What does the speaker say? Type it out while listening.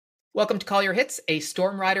Welcome to Call Your Hits, a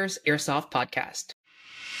Storm Riders Airsoft podcast.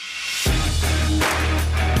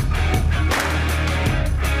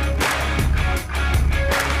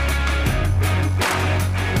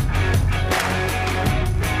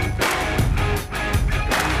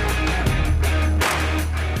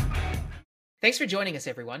 Thanks for joining us,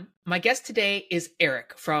 everyone. My guest today is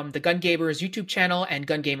Eric from the Gun Gamers YouTube channel and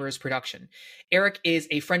Gun Gamers Production. Eric is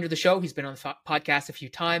a friend of the show. He's been on the podcast a few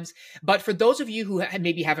times. But for those of you who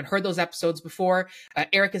maybe haven't heard those episodes before,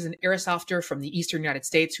 Eric is an airsofter from the Eastern United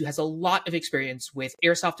States who has a lot of experience with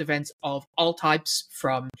airsoft events of all types,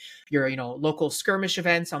 from your local skirmish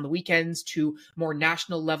events on the weekends to more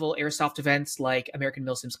national level airsoft events like American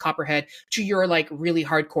Milsim's Copperhead to your really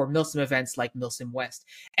hardcore milsim events like Milsim West.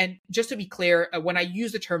 And just to be clear, when I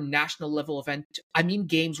use the term national level event, I mean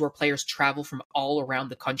games where players travel from all around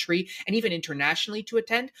the country and even internationally to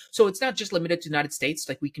attend. So it's not just limited to the United States.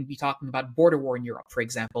 Like we can be talking about Border War in Europe, for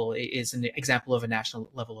example, is an example of a national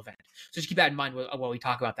level event. So just keep that in mind while we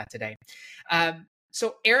talk about that today.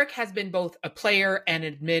 So Eric has been both a player and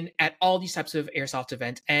an admin at all these types of airsoft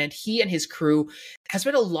events, and he and his crew have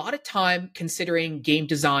spent a lot of time considering game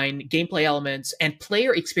design, gameplay elements, and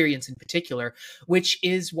player experience in particular, which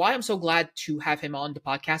is why I'm so glad to have him on the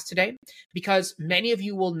podcast today, because many of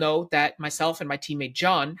you will know that myself and my teammate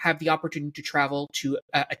John have the opportunity to travel to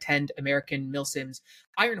attend American Milsim's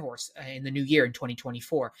Iron Horse in the new year in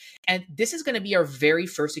 2024. And this is going to be our very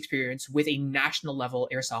first experience with a national level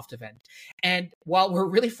airsoft event. And while we're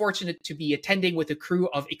really fortunate to be attending with a crew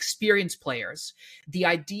of experienced players, the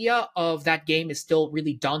idea of that game is still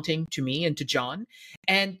really daunting to me and to John.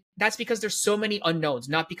 And that's because there's so many unknowns,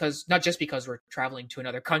 not just because we're traveling to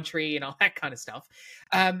another country and all that kind of stuff.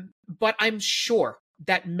 But I'm sure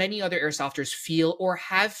that many other airsofters feel or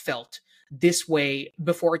have felt this way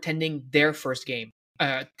before attending their first game.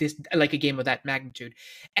 A game of that magnitude.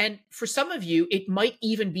 And for some of you, it might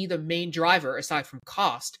even be the main driver, aside from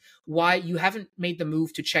cost, why you haven't made the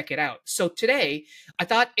move to check it out. So today, I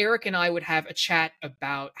thought Eric and I would have a chat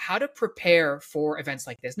about how to prepare for events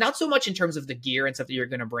like this. Not so much in terms of the gear and stuff that you're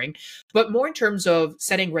going to bring, but more in terms of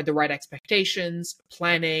setting the right expectations,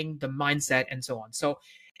 planning, the mindset, and so on. So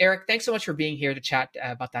Eric, thanks so much for being here to chat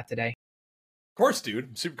about that today. Of course, dude.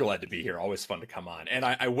 I'm super glad to be here. Always fun to come on. And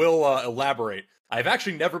I will elaborate. I've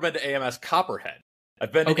actually never been to AMS Copperhead.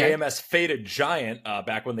 I've been to AMS Faded Giant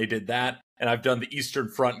back when they did that. And I've done the Eastern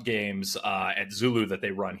Front games at Zulu that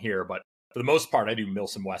they run here. But for the most part, I do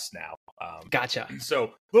Milsim West now. Gotcha. So a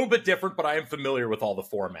little bit different, but I am familiar with all the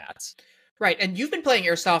formats. Right, and you've been playing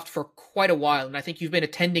airsoft for quite a while, and I think you've been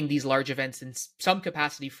attending these large events in some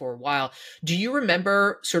capacity for a while. Do you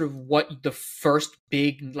remember sort of what the first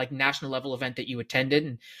big national level event that you attended,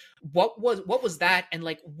 and what was that, and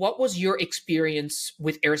what was your experience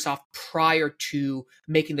with airsoft prior to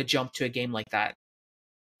making the jump to a game like that?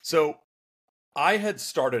 So I had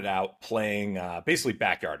started out playing basically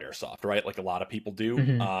backyard airsoft, right? Like a lot of people do.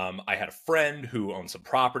 Mm-hmm. I had a friend who owned some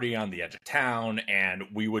property on the edge of town, and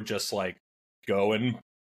we would just go and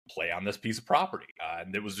play on this piece of property.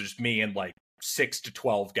 And it was just me and 6 to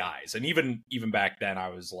 12 guys. And even back then, I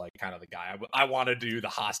was kind of the guy. I wanted to do the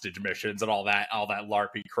hostage missions and all that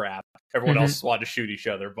LARPy crap. Everyone else wanted to shoot each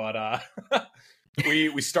other. But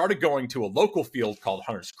we started going to a local field called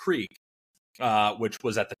Hunter's Creek, which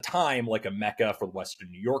was at the time a mecca for the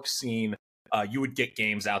Western New York scene. You would get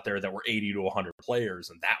games out there that were 80 to 100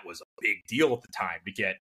 players. And that was a big deal at the time to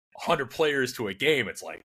get 100 players to a game. It's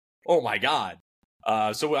oh my God.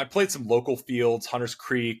 So I played some local fields, Hunter's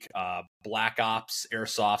Creek, Black Ops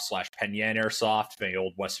Airsoft / Penyan Airsoft, if any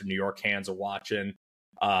old Western New York hands are watching,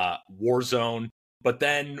 Warzone. But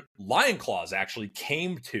then Lion Claws actually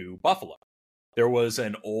came to Buffalo. There was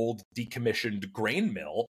an old decommissioned grain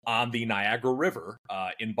mill on the Niagara River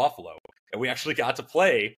in Buffalo. And we actually got to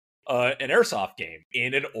play an airsoft game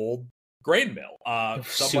in an old grain mill.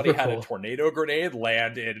 Somebody had a tornado grenade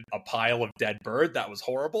land in a pile of dead bird. That was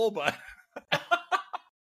horrible, but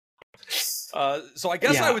so I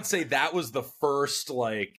guess I would say that was the first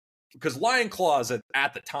because Lion Claws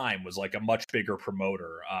at the time was a much bigger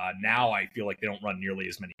promoter. Now I feel they don't run nearly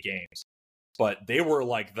as many games, but they were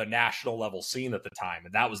the national level scene at the time,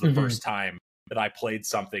 and that was the first time that I played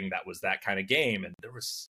something that was that kind of game. And there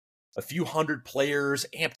was a few hundred players.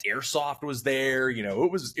 Amped Airsoft was there.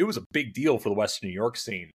 It was a big deal for the Western New York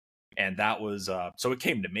scene, and that was so it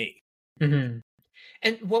came to me. Mm-hmm.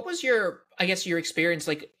 And what was your experience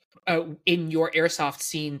in your airsoft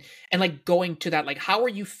scene, and going to that? How were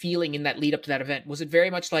you feeling in that lead up to that event? Was it very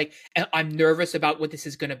much I'm nervous about what this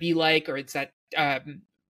is going to be like, or it's that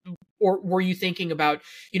or were you thinking about,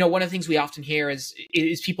 one of the things we often hear is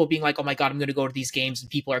people being like, oh my God, I'm going to go to these games and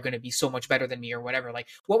people are going to be so much better than me or whatever. Like,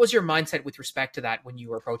 what was your mindset with respect to that when you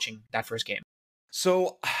were approaching that first game?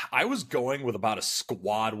 So I was going with about a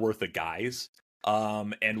squad worth of guys.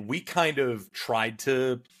 And we kind of tried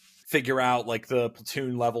to figure out like the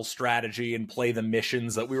platoon level strategy and play the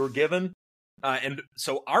missions that we were given. And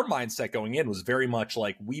so our mindset going in was very much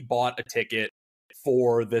like we bought a ticket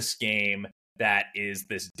for this game that is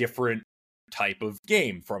this different type of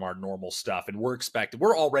game from our normal stuff. And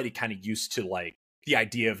we're already kind of used to like the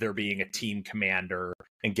idea of there being a team commander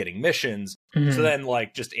and getting missions. Mm-hmm. So then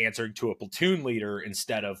like just answering to a platoon leader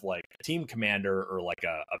instead of like a team commander or like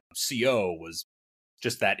a CO was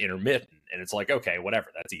just that intermittent. And it's like, okay, whatever,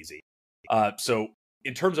 that's easy. So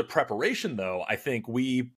in terms of preparation though, I think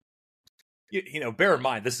bear in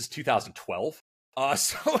mind, this is 2012.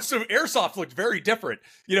 So Airsoft looked very different,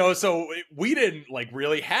 so we didn't like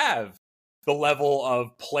really have the level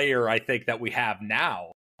of player I think that we have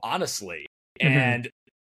now, honestly. Mm-hmm. And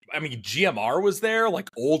I mean, GMR was there, like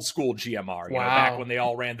old school GMR, back when they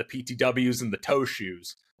all ran the PTWs and the toe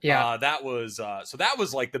shoes. Yeah. That was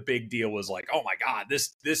like the big deal was like, oh my God,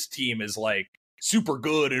 this team is like super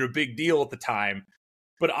good and a big deal at the time.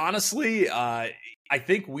 But honestly, I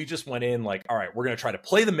think we just went in like, all right, we're going to try to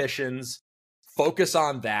play the missions, focus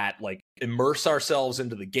on that, like immerse ourselves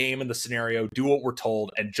into the game and the scenario, do what we're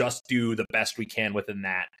told, and just do the best we can within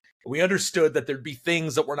that. We understood that there'd be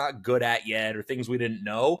things that we're not good at yet or things we didn't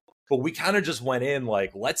know, but we kind of just went in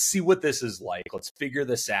like, let's see what this is like. Let's figure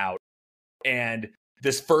this out. And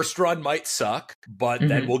this first run might suck, but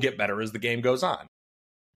then we'll get better as the game goes on.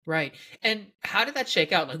 Right. And how did that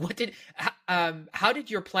shake out? Like, how did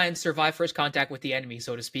your plan survive first contact with the enemy,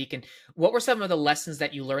 so to speak? And what were some of the lessons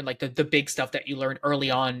that you learned, like the big stuff that you learned early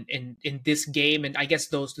on in this game? And I guess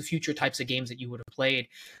the future types of games that you would have played.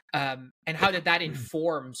 And how did that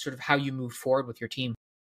inform sort of how you moved forward with your team?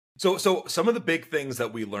 So some of the big things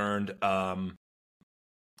that we learned,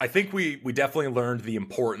 I think we definitely learned the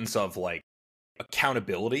importance of like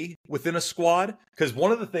accountability within a squad, because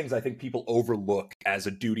one of the things I think people overlook as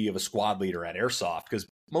a duty of a squad leader at Airsoft, because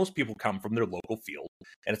most people come from their local field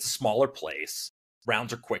and it's a smaller place,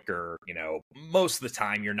 rounds are quicker, most of the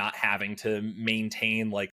time you're not having to maintain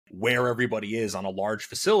like where everybody is on a large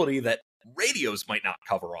facility that radios might not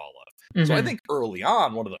cover all of. So I think early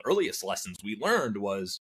on, one of the earliest lessons we learned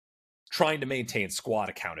was trying to maintain squad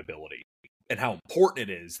accountability and how important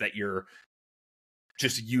it is that you're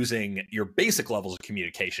just using your basic levels of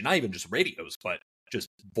communication, not even just radios, but just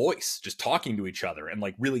voice, just talking to each other and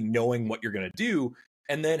like really knowing what you're going to do.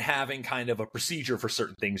 And then having kind of a procedure for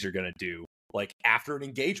certain things you're going to do. Like after an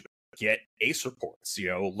engagement, get ACE reports,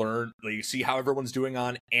 learn, you see how everyone's doing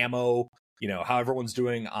on ammo, how everyone's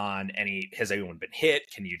doing on has anyone been hit?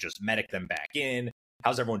 Can you just medic them back in?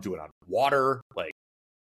 How's everyone doing on water? Like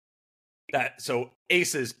that. So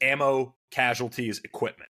ACEs, ammo, casualties,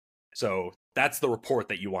 equipment. So that's the report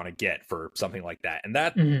that you want to get for something like that. And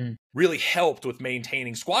that really helped with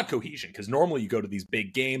maintaining squad cohesion, because normally you go to these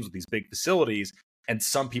big games with these big facilities and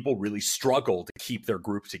some people really struggle to keep their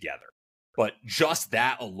group together. But just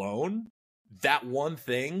that alone, that one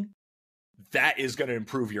thing, that is going to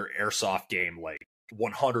improve your Airsoft game like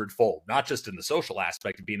 100-fold, not just in the social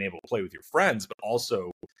aspect of being able to play with your friends, but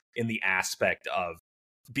also in the aspect of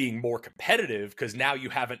being more competitive, because now you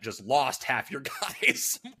haven't just lost half your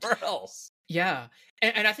guys somewhere else. Yeah.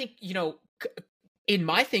 And I think, in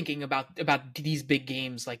my thinking about these big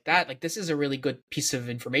games like that, like this is a really good piece of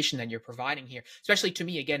information that you're providing here, especially to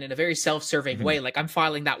me, again, in a very self-serving way. Like I'm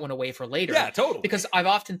filing that one away for later. Yeah, totally. Because I've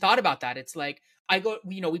often thought about that. It's like,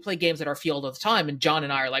 we play games at our field all the time, and John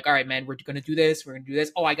and I are like, all right, man, we're going to do this. We're going to do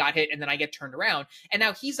this. Oh, I got hit. And then I get turned around. And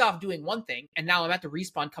now he's off doing one thing. And now I'm at the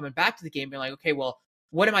respawn coming back to the game being like, okay, well,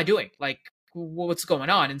 what am I doing? Like, what's going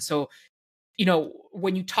on? And so,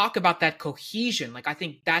 when you talk about that cohesion, like I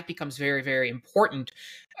think that becomes very, very important,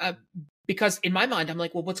 because in my mind, I'm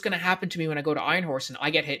like, well, what's going to happen to me when I go to Iron Horse and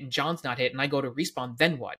I get hit and John's not hit and I go to respawn?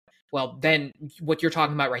 Then what? Well, then what you're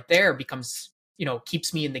talking about right there becomes,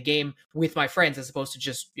 keeps me in the game with my friends as opposed to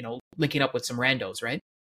just, linking up with some randos, right?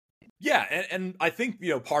 Yeah, and I think,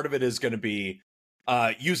 part of it is going to be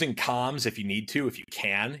using comms if you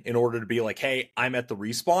can, in order to be like, hey, I'm at the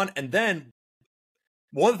respawn. And then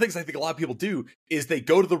one of the things I think a lot of people do is they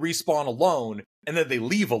go to the respawn alone and then they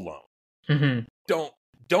leave alone.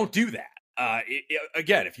 Don't do that.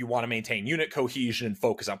 Again, if you want to maintain unit cohesion and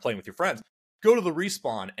focus on playing with your friends, go to the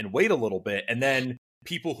respawn and wait a little bit. And then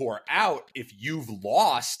people who are out, if you've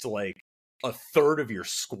lost like a third of your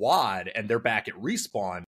squad and they're back at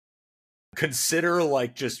respawn, consider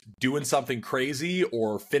like just doing something crazy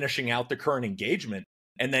or finishing out the current engagement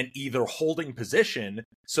and then either holding position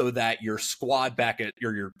so that your squad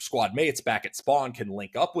your squad mates back at spawn can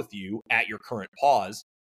link up with you at your current pause,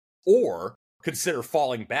 or consider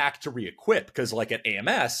falling back to re-equip, because like at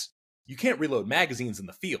AMS, you can't reload magazines in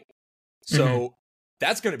the field. So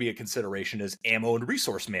that's going to be a consideration as ammo and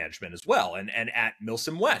resource management as well. And at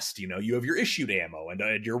Milsim West, you know, you have your issued ammo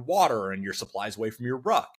and your water and your supplies away from your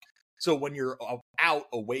ruck. So when you're out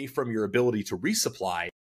away from your ability to resupply,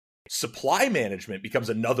 supply management becomes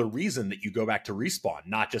another reason that you go back to respawn,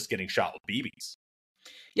 not just getting shot with BBs.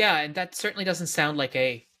 Yeah, and that certainly doesn't sound like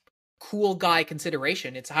a cool guy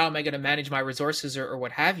consideration. It's how am I going to manage my resources or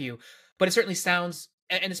what have you. But it certainly sounds,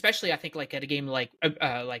 and especially I think like at a game like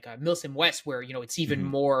Milsim West, where you know it's even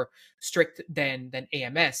more strict than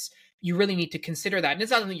AMS, you really need to consider that. And it's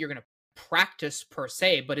not something you're going to practice per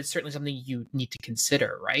se, but it's certainly something you need to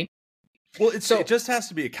consider, right? Well, it just has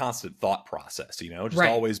to be a constant thought process, you know, just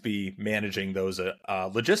always be managing those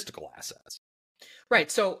logistical assets. Right.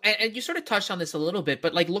 So, and you sort of touched on this a little bit,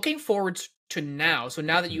 but like looking forward to now, so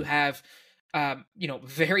now that you have, you know,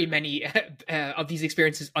 very many of these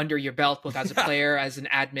experiences under your belt, both as a player, as an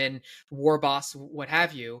admin, war boss, what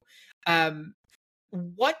have you,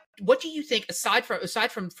 what do you think aside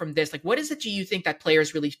from this, like what is it do you think that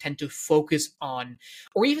players really tend to focus on,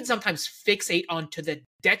 or even sometimes fixate on to the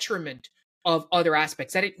detriment of other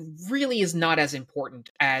aspects, that it really is not as important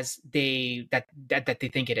as they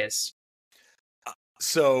think it is?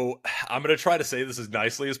 So I'm going to try to say this as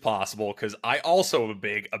nicely as possible, because I also am a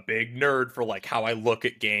big nerd for like how I look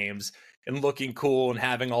at games and looking cool and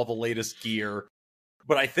having all the latest gear.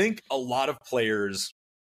 But I think a lot of players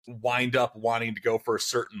wind up wanting to go for a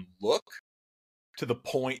certain look to the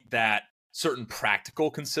point that certain practical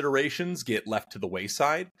considerations get left to the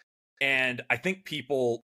wayside. And I think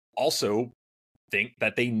people also think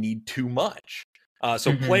that they need too much.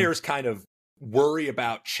 So players kind of worry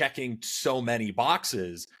about checking so many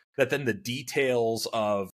boxes that then the details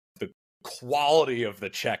of the quality of the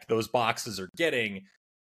check those boxes are getting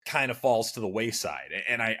kind of falls to the wayside.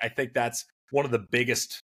 And I think that's one of the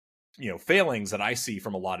biggest, you know, failings that I see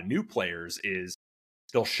from a lot of new players is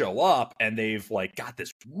they'll show up and they've like got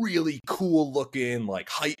this really cool looking like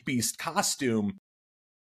hype beast costume.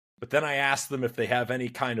 But then I ask them if they have any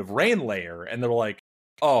kind of rain layer and they're like,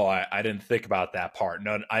 oh, I didn't think about that part.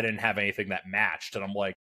 No, I didn't have anything that matched. And I'm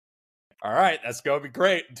like, all right, that's going to be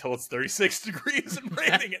great until it's 36 degrees and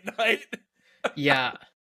raining at night. Yeah.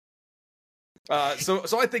 So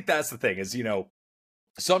I think that's the thing is, you know,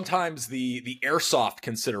 sometimes the airsoft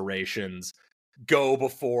considerations go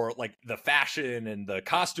before, like the fashion and the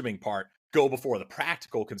costuming part go before the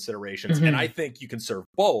practical considerations. And I think you can serve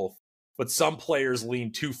both, but some players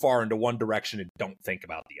lean too far into one direction and don't think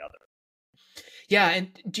about the other. Yeah, and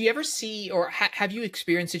do you ever see, or have you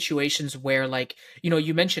experienced situations where, like, you know,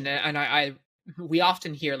 you mentioned, and we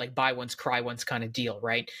often hear like buy once, cry once kind of deal,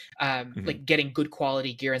 right? Like getting good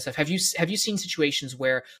quality gear and stuff. Have you seen situations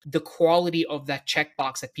where the quality of that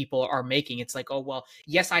checkbox that people are making, it's like, oh well,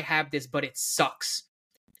 yes, I have this, but it sucks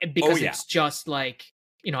because it's just like,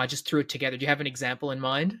 you know, I just threw it together. Do you have an example in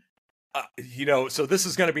mind? You know, so this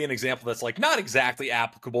is going to be an example that's like not exactly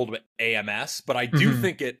applicable to AMS, but I do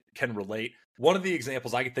think it can relate. One of the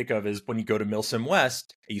examples I can think of is when you go to Milsim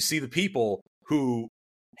West, and you see the people who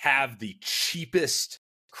have the cheapest,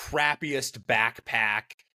 crappiest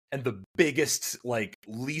backpack and the biggest, like,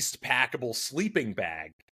 least packable sleeping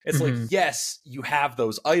bag. It's like, yes, you have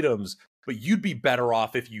those items, but you'd be better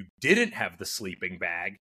off if you didn't have the sleeping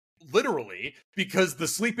bag. Literally, because the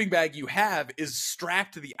sleeping bag you have is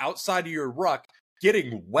strapped to the outside of your ruck,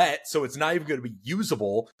 getting wet, so it's not even going to be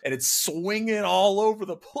usable, and it's swinging all over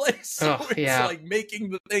the place. So it's like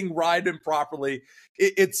making the thing ride improperly.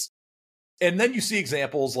 And then you see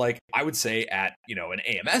examples like, I would say at, you know, an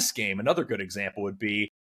AMS game, another good example would be,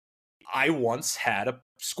 I once had a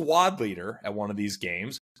squad leader at one of these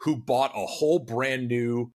games who bought a whole brand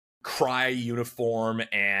new Cry uniform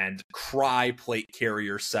and Cry plate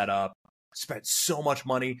carrier setup, spent so much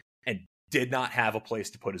money, and did not have a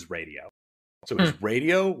place to put his radio. So his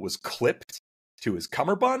radio was clipped to his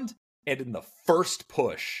cummerbund, and in the first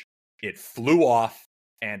push, it flew off,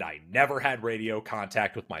 and I never had radio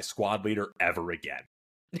contact with my squad leader ever again.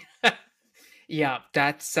 Yeah,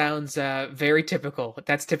 that sounds very typical.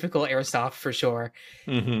 That's typical airsoft for sure.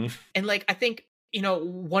 And like, I think, you know,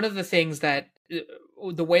 one of the things that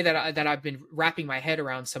the way that I've been wrapping my head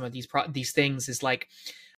around some of these things is like,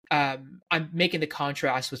 I'm making the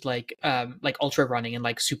contrast with like ultra running and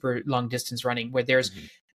like super long distance running, where there's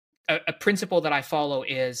a principle that I follow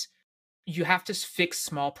is you have to fix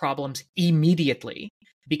small problems immediately,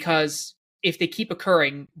 because if they keep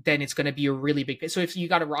occurring, then it's going to be a really big. So if you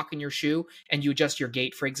got a rock in your shoe and you adjust your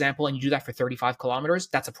gait, for example, and you do that for 35 kilometers,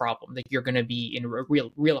 that's a problem. Like, you're going to be in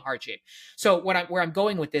real hard shape. So where I'm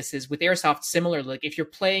going with this is, with airsoft, similar. Like, if you're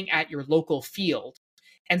playing at your local field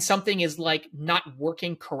and something is like not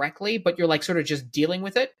working correctly, but you're like sort of just dealing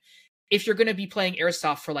with it, if you're going to be playing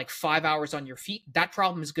airsoft for like 5 hours on your feet, that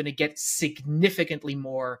problem is going to get significantly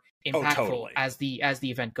more Oh, impactful totally. as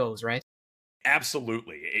the event goes, right?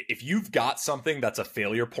 Absolutely. If you've got something that's a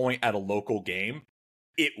failure point at a local game,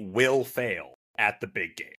 it will fail at the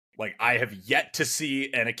big game. Like, I have yet to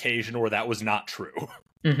see an occasion where that was not true.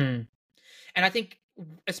 Mm-hmm. And I think,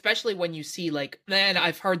 especially when you see, like, man,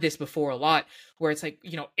 I've heard this before a lot, where it's like,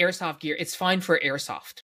 airsoft gear, it's fine for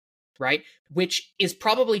airsoft, right? Which is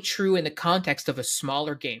probably true in the context of a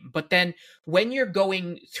smaller game. But then when you're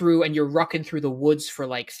going through and you're rucking through the woods for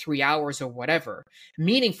like 3 hours or whatever,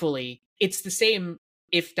 meaningfully, it's the same.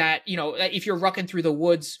 If you're rucking through the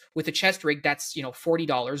woods with a chest rig that's,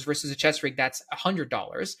 $40 versus a chest rig that's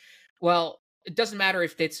 $100, well, it doesn't matter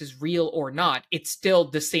if this is real or not. It's still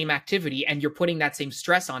the same activity, and you're putting that same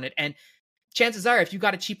stress on it. And chances are, if you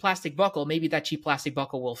got a cheap plastic buckle, maybe that cheap plastic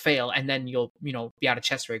buckle will fail, and then you'll, be out of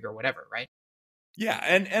chest rig or whatever, right? Yeah,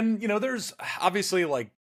 and there's obviously,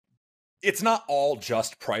 like, it's not all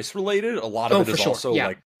just price related. A lot of Oh, it for is sure. also Yeah.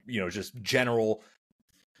 like, just general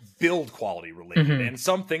build quality related. Mm-hmm. And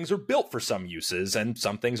some things are built for some uses and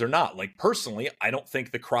some things are not. Like, personally, I don't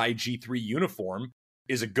think the Cry G3 uniform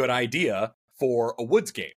is a good idea for a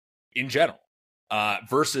woods game in general.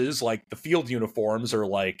 Versus like the field uniforms or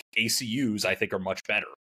like ACUs, I think are much better.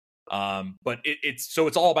 But it's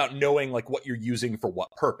all about knowing like what you're using for what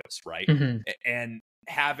purpose, right? Mm-hmm. And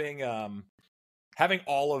having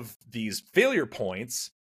all of these failure points,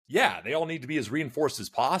 yeah, they all need to be as reinforced as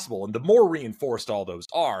possible. And the more reinforced all those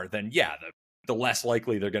are, then yeah, the less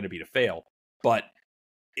likely they're going to be to fail. But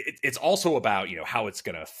it's also about, how it's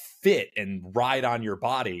going to fit and ride on your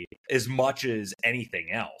body as much as anything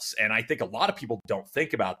else. And I think a lot of people don't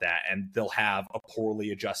think about that, and they'll have a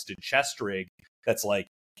poorly adjusted chest rig that's like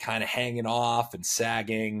kind of hanging off and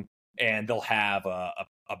sagging, and they'll have a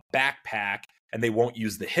backpack and they won't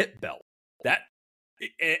use the hip belt.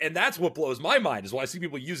 And that's what blows my mind, is why I see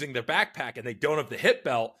people using their backpack and they don't have the hip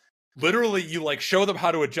belt. Literally, you like show them how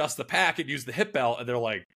to adjust the pack and use the hip belt, and they're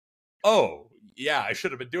like, oh, yeah, I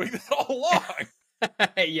should have been doing this all along.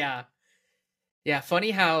 Yeah. Yeah. Funny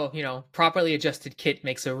how, properly adjusted kit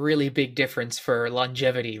makes a really big difference for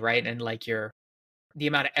longevity, right? And like the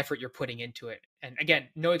amount of effort you're putting into it. And again,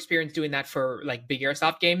 no experience doing that for like big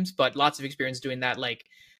airsoft games, but lots of experience doing that, like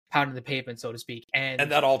pounding the pavement, so to speak. And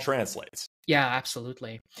that all translates. Yeah,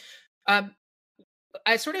 absolutely.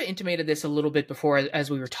 I sort of intimated this a little bit before as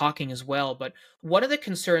we were talking as well, but one of the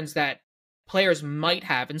concerns that players might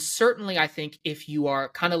have, and certainly I think if you are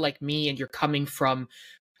kind of like me and you're coming from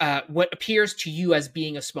what appears to you as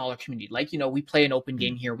being a smaller community, like, we play an open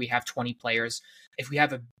game here, we have 20 players. If we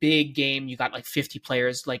have a big game, you got like 50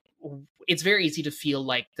 players, like it's very easy to feel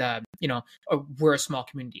like we're a small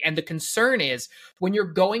community. And the concern is, when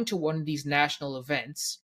you're going to one of these national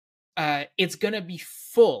events, it's going to be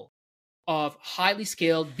full of highly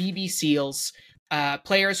skilled BB SEALs,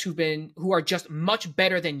 players who are just much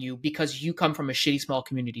better than you because you come from a shitty small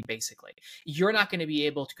community, basically. You're not going to be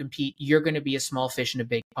able to compete. You're going to be a small fish in a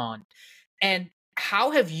big pond. And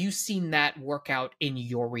how have you seen that work out in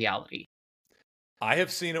your reality? I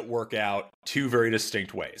have seen it work out two very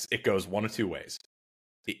distinct ways. It goes one of two ways.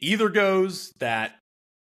 It either goes that,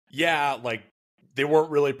 yeah, like, they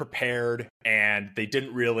weren't really prepared and they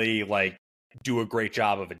didn't really like do a great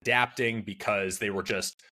job of adapting because they were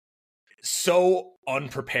just so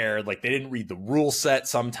unprepared. Like, they didn't read the rule set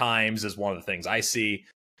sometimes, is one of the things I see.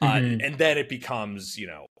 And then it becomes,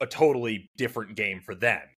 a totally different game for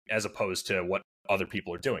them as opposed to what other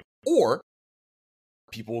people are doing. Or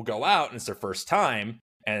people will go out and it's their first time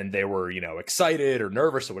and they were, excited or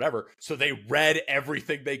nervous or whatever. So they read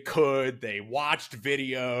everything they could. They watched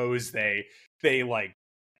videos. They like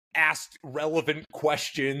asked relevant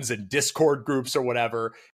questions in Discord groups or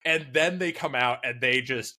whatever. And then they come out and they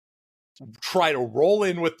just try to roll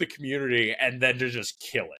in with the community and then to just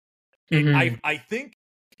kill it. I think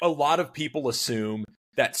a lot of people assume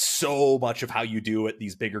that so much of how you do at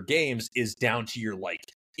these bigger games is down to your like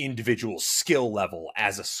individual skill level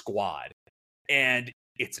as a squad. And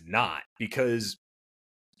it's not, because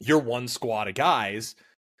you're one squad of guys,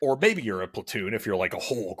 or maybe you're a platoon if you're like a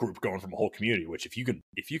whole group going from a whole community, which if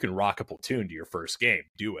you can rock a platoon to your first game,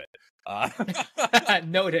 do it.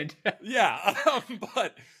 Noted. Yeah.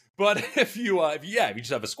 But if you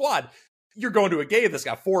just have a squad, you're going to a game that's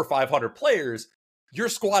got 400 or 500 players. Your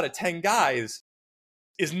squad of 10 guys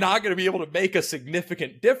is not going to be able to make a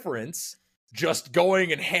significant difference just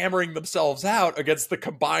going and hammering themselves out against the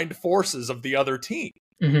combined forces of the other team.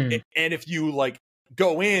 Mm-hmm. And if you like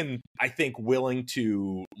go in, I think willing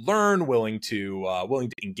to learn, willing to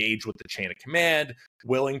engage with the chain of command,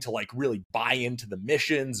 willing to like really buy into the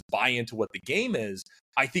missions, buy into what the game is,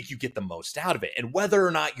 I think you get the most out of it. And whether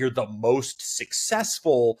or not you're the most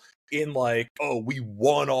successful in like, oh, we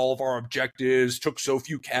won all of our objectives, took so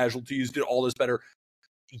few casualties, did all this better,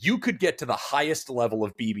 you could get to the highest level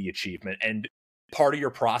of BB achievement, and part of your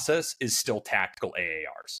process is still tactical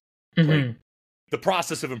AARs. Mm-hmm. Like, the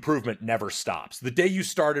process of improvement never stops. The day you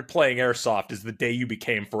started playing Airsoft is the day you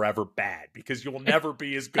became forever bad, because you'll never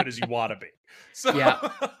be as good as you want to be. So, Yeah.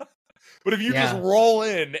 But if you just roll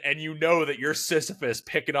in and you know that you're Sisyphus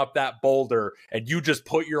picking up that boulder and you just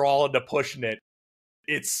put your all into pushing it,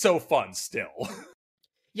 it's so fun still.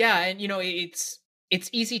 Yeah, and you know, it's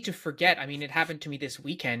easy to forget. I mean, it happened to me this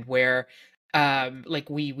weekend where like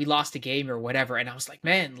we lost a game or whatever, and I was like,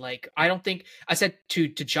 man, like I don't think, I said to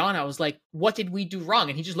John, I was like, what did we do wrong?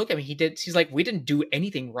 And he just looked at me, he's like, we didn't do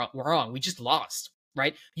anything wrong, we just lost,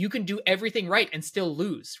 right? You can do everything right and still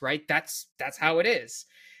lose, right? That's how it is.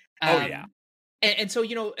 Oh yeah. And so,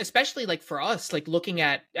 you know, especially like for us, like looking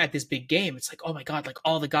at this big game, it's like, oh my god, like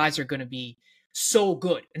all the guys are going to be so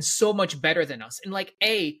good and so much better than us. And like,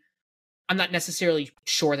 I'm not necessarily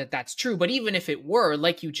sure that that's true, but even if it were,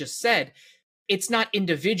 like you just said, it's not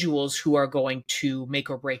individuals who are going to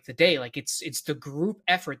make or break the day. Like it's the group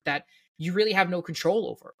effort that you really have no control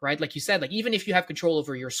over, right? Like you said, like even if you have control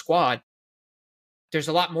over your squad, there's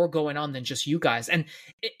a lot more going on than just you guys. And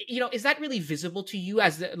you know, is that really visible to you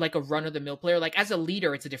as like a run of the mill player? Like as a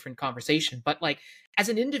leader, it's a different conversation, but like as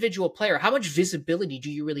an individual player, how much visibility do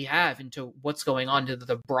you really have into what's going on to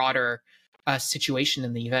the broader situation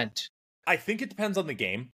in the event? I think it depends on the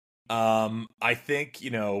game. I think,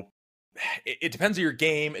 you know, it depends on your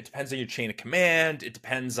game. It depends on your chain of command. It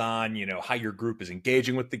depends on, you know, how your group is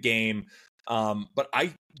engaging with the game. But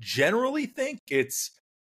I generally think it's,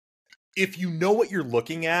 if you know what you're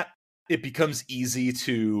looking at, it becomes easy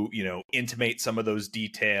to, you know, intimate some of those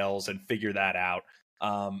details and figure that out.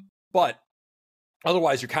 But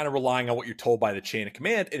otherwise, you're kind of relying on what you're told by the chain of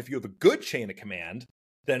command. And if you have a good chain of command,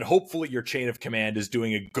 then hopefully your chain of command is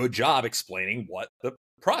doing a good job explaining what the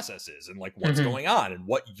process is and like what's going on and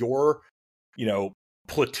what your, you know,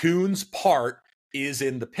 platoon's part is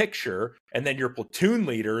in the picture. And then your platoon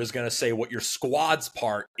leader is going to say what your squad's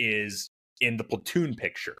part is in the platoon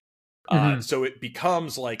picture. So it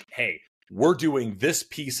becomes like, hey, we're doing this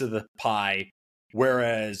piece of the pie,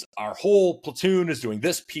 whereas our whole platoon is doing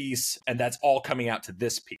this piece, and that's all coming out to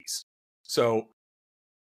this piece. So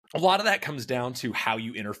a lot of that comes down to how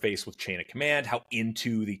you interface with chain of command, how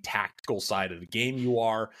into the tactical side of the game you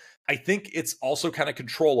are. I think it's also kind of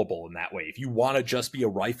controllable in that way. If you want to just be a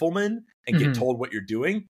rifleman and get told what you're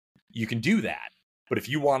doing, you can do that. But if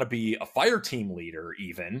you want to be a fire team leader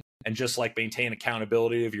even, and just like maintain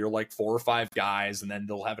accountability of your like 4 or 5 guys, and then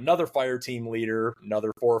they'll have another fire team leader,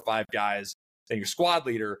 another 4 or 5 guys, then your squad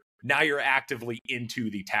leader, now you're actively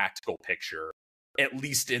into the tactical picture, at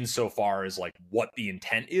least insofar as like what the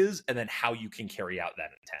intent is and then how you can carry out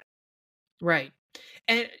that intent. Right.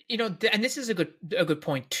 And you know, and this is a good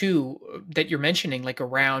point too that you're mentioning, like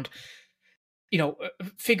around, you know,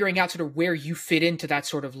 figuring out sort of where you fit into that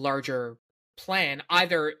sort of larger plan,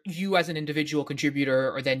 either you as an individual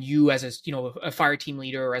contributor or then you as a, you know, a fire team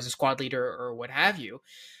leader or as a squad leader or what have you.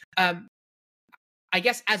 I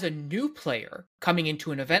guess as a new player coming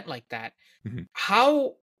into an event like that,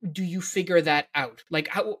 how do you figure that out? Like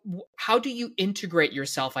how do you integrate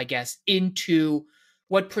yourself, I guess, into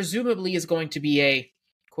what presumably is going to be a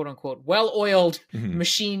quote unquote well-oiled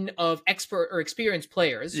machine of expert or experienced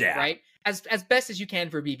players, right? As best as you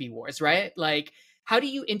can for BB Wars, right? Like how do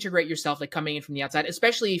you integrate yourself, like coming in from the outside,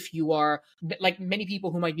 especially if you are like many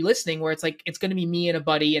people who might be listening, where it's like, it's going to be me and a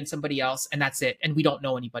buddy and somebody else, and that's it. And we don't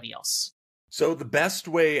know anybody else. So the best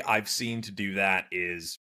way I've seen to do that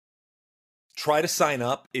is try to sign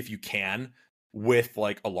up if you can with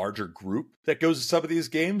like a larger group that goes to some of these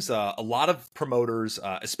games. A lot of promoters,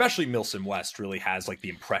 especially milsim West, really has like the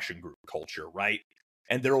impression group culture, right?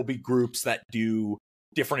 And there will be groups that do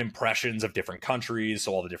different impressions of different countries,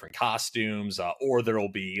 so all the different costumes, or there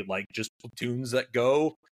will be like just platoons that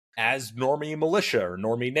go as normie militia or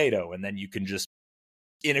normie NATO, and then you can just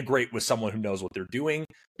integrate with someone who knows what they're doing.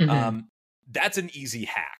 That's an easy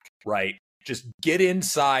hack, right? Just get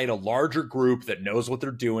inside a larger group that knows what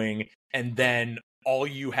they're doing, and then all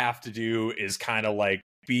you have to do is kind of like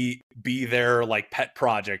be their like pet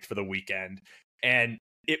project for the weekend. And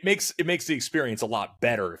it makes the experience a lot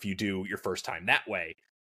better if you do your first time that way.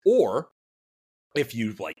 Or if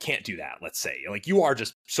you like can't do that, let's say like you are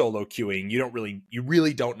just solo queuing, you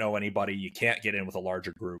really don't know anybody, you can't get in with a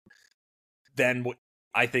larger group, then what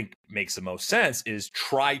I think makes the most sense is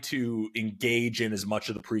try to engage in as much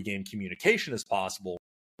of the pregame communication as possible,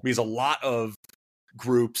 because a lot of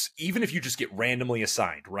groups, even if you just get randomly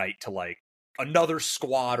assigned, right, to like another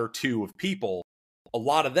squad or two of people, a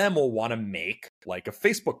lot of them will want to make like a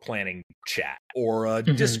Facebook planning chat or a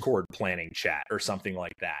Discord planning chat or something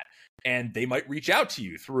like that. And they might reach out to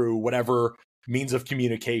you through whatever means of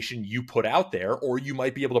communication you put out there, or you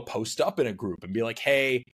might be able to post up in a group and be like,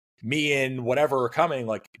 hey, me and whatever are coming,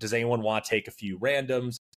 like, does anyone want to take a few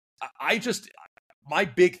randoms? My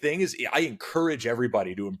big thing is I encourage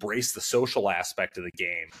everybody to embrace the social aspect of the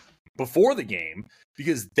game before the game,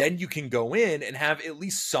 because then you can go in and have at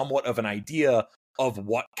least somewhat of an idea of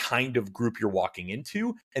what kind of group you're walking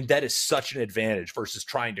into. And that is such an advantage versus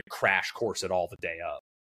trying to crash course it all the day up.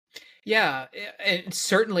 Yeah, and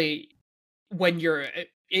certainly when you're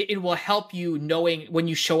it will help you knowing when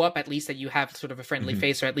you show up at least that you have sort of a friendly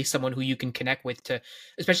face, or at least someone who you can connect with, to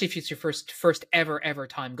especially if it's your first ever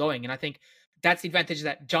time going. And I think that's the advantage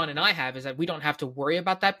that John and I have, is that we don't have to worry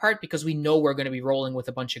about that part, because we know we're going to be rolling with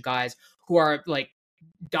a bunch of guys who are like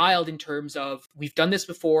dialed in terms of, we've done this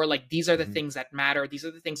before, like these are the things that matter, these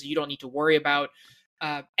are the things that you don't need to worry about.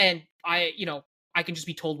 And I can just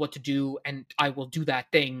be told what to do and I will do that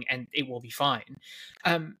thing and it will be fine.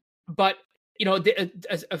 But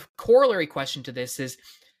a corollary question to this is,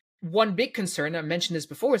 one big concern, I mentioned this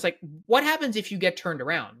before, is like, what happens if you get turned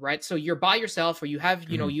around, right? So you're by yourself, or you have,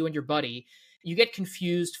 you and your buddy, you get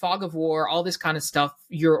confused, fog of war, all this kind of stuff,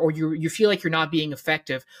 you feel like you're not being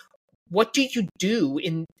effective. What do you do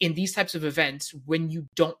in these types of events when you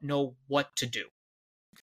don't know what to do?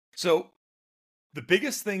 So the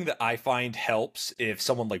biggest thing that I find helps if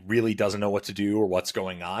someone like really doesn't know what to do or what's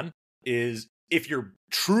going on is, if you're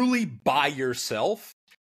truly by yourself,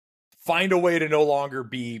 find a way to no longer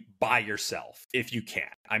be by yourself if you can.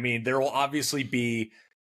 I mean, there will obviously be,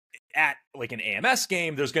 at like an AMS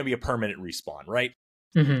game, there's going to be a permanent respawn, right?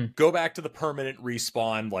 Go back to the permanent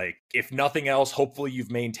respawn. Like, if nothing else, hopefully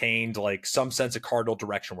you've maintained like some sense of cardinal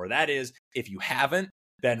direction where that is. If you haven't,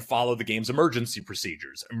 then follow the game's emergency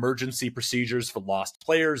procedures. Emergency procedures for lost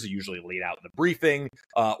players are usually laid out in the briefing,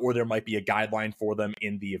 or there might be a guideline for them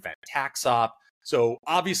in the event tax op. So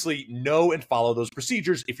obviously know and follow those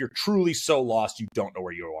procedures if you're truly so lost you don't know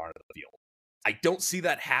where you are in the field. I don't see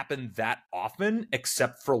that happen that often,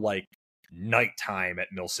 except for like nighttime at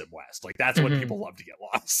Milsim West. Like, that's when people love to get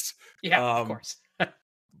lost. Yeah, of course.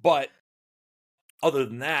 But other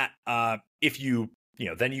than that, if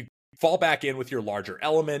then you fall back in with your larger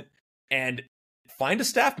element and find a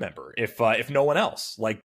staff member if no one else.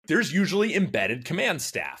 Like, there's usually embedded command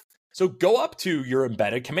staff. So go up to your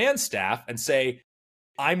embedded command staff and say,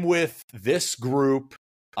 I'm with this group.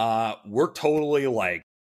 We're totally like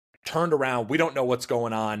turned around. We don't know what's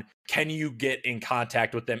going on. Can you get in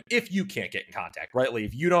contact with them? If you can't get in contact, right? Like,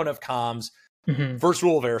 if you don't have comms, first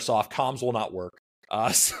rule of Airsoft, comms will not work.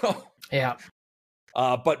 Yeah.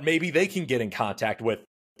 But maybe they can get in contact with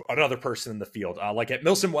another person in the field. Like at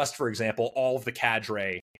Milsim West, for example, all of the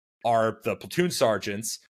cadre are the platoon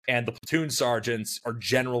sergeants, and the platoon sergeants are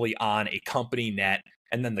generally on a company net,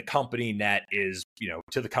 and then the company net is,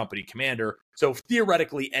 to the company commander. So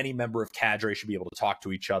theoretically, any member of cadre should be able to talk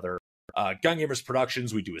to each other. Gun Gamers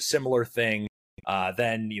Productions, we do a similar thing.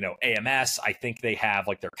 Then, AMS, I think they have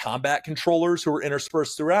like their combat controllers who are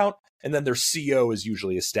interspersed throughout, and then their CO is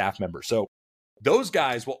usually a staff member. So those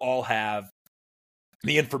guys will all have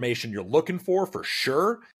the information you're looking for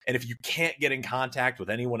sure. And if you can't get in contact with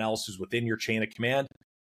anyone else who's within your chain of command,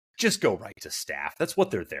 just go right to staff. That's what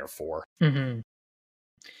they're there for.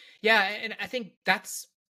 Yeah, and I think that's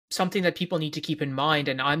something that people need to keep in mind.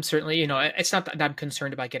 And I'm certainly, it's not that I'm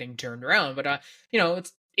concerned about getting turned around, but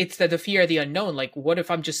it's the fear of the unknown. Like, what if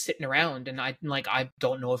I'm just sitting around and I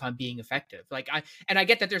don't know if I'm being effective? I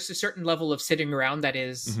get that there's a certain level of sitting around that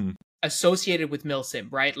is associated with milsim,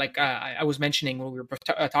 right? Like I was mentioning when we were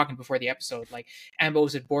talking before the episode, like Ambo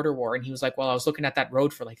was at Border War and he was like, well, I was looking at that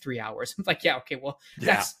road for like 3 hours. I'm like, yeah, okay, well,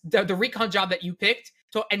 that's the recon job that you picked.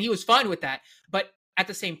 So, and he was fine with that. But at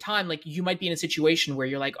the same time, like, you might be in a situation where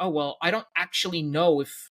you're like, oh, well, I don't actually know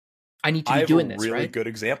if I need to be doing this, right? I have a really good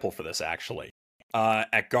example for this, actually.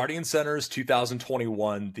 At Guardian Centers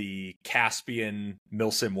 2021, the Caspian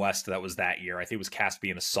Milsim West that was that year, I think it was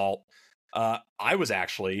Caspian Assault, I was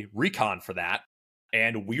actually recon for that,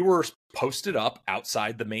 and we were posted up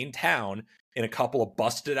outside the main town, in a couple of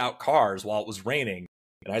busted out cars while it was raining,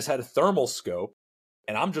 and I just had a thermal scope,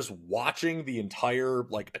 and I'm just watching the entire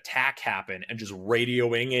like attack happen and just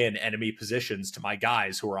radioing in enemy positions to my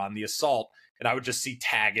guys who are on the assault. And I would just see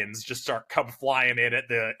tag-ins just start come flying in at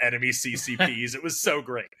the enemy CCPs. It was so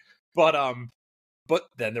great. But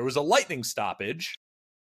then there was a lightning stoppage,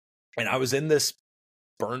 and I was in this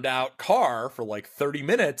burned out car for like 30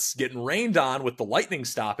 minutes getting rained on with the lightning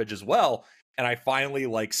stoppage as well. And I finally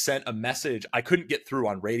like sent a message. I couldn't get through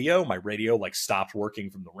on radio. My radio like stopped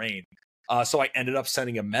working from the rain. So I ended up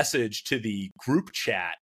sending a message to the group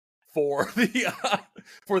chat for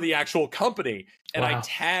the actual company, and I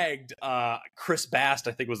tagged Chris Bast,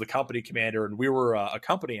 I think was the company commander, and we were a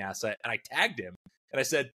company asset, and I tagged him and I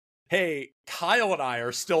said, "Hey, Kyle and I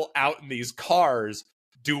are still out in these cars.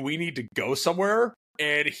 Do we need to go somewhere?"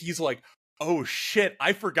 And he's like, "Oh shit,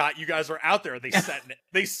 I forgot you guys were out there. They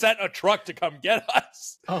sent a truck to come get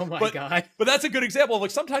us." Oh my God. But that's a good example of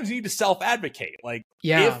like sometimes you need to self-advocate. Like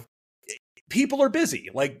if people are busy,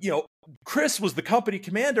 like, you know, Chris was the company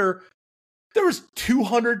commander. There was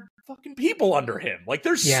 200 fucking people under him. Like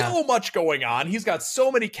there's so much going on. He's got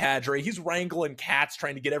so many cadre. He's wrangling cats,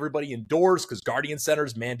 trying to get everybody indoors because Guardian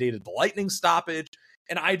Centers mandated the lightning stoppage.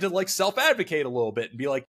 And I had to like self-advocate a little bit and be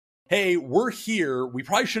like, hey, we're here. We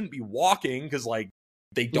probably shouldn't be walking because like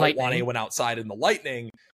they don't want anyone outside in the lightning.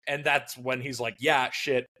 And that's when he's like, yeah,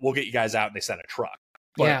 shit, we'll get you guys out. And they sent a truck.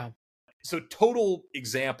 But, so total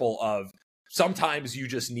example of sometimes you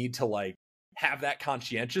just need to like have that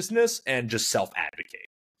conscientiousness and just self-advocate.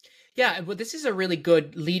 Yeah, well, this is a really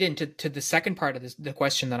good lead into the second part of the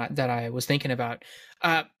question that I was thinking about,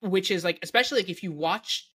 which is like, especially like if you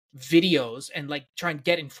watch videos and like try and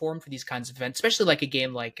get informed for these kinds of events, especially like a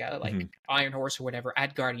game like Iron Horse or whatever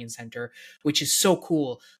at Guardian Center, which is so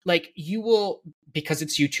cool. Like you will, because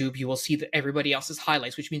it's YouTube, you will see everybody else's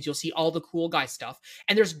highlights, which means you'll see all the cool guy stuff.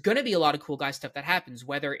 And there's going to be a lot of cool guy stuff that happens,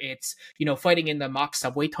 whether it's, you know, fighting in the mock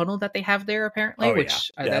subway tunnel that they have there apparently,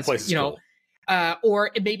 which that place is you know, cool.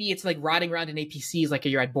 Or maybe it's like riding around in APCs like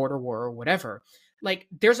you're at Border War or whatever. Like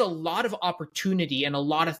there's a lot of opportunity and a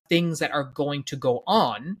lot of things that are going to go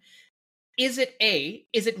on. Is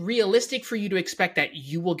it realistic for you to expect that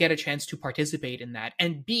you will get a chance to participate in that?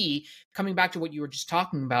 And B, coming back to what you were just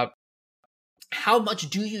talking about, how much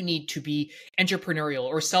do you need to be entrepreneurial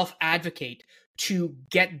or self-advocate to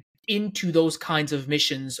get into those kinds of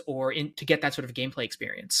missions or to get that sort of gameplay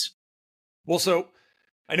experience? Well, so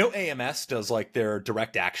I know AMS does like their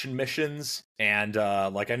direct action missions, and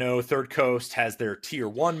like I know Third Coast has their tier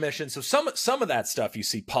 1 missions. So some of that stuff you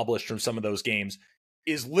see published from some of those games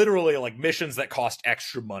is literally like missions that cost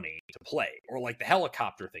extra money to play, or like the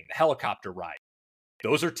helicopter thing, the helicopter ride.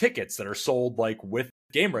 Those are tickets that are sold like with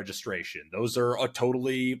game registration. Those are a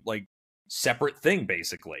totally like separate thing,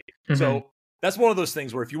 basically. So that's one of those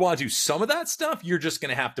things where if you want to do some of that stuff, you're just going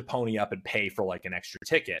to have to pony up and pay for like an extra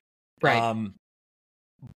ticket. Right.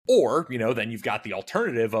 Or, you know, then you've got the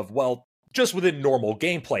alternative of, well, just within normal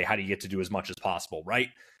gameplay, how do you get to do as much as possible, right?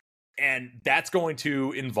 And that's going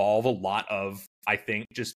to involve a lot of, I think,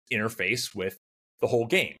 just interface with the whole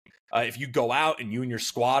game. If you go out and you and your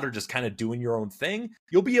squad are just kind of doing your own thing,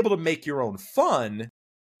 you'll be able to make your own fun.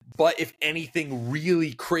 But if anything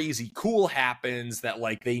really crazy cool happens that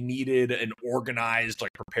like they needed an organized,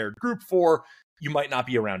 like prepared group for, you might not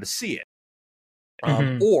be around to see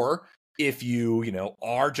it. Or if you know,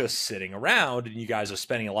 are just sitting around and you guys are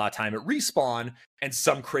spending a lot of time at Respawn and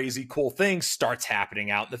some crazy cool thing starts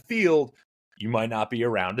happening out in the field, you might not be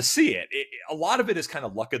around to see it. A lot of it is kind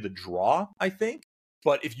of luck of the draw, I think.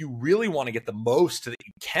 But if you really want to get the most that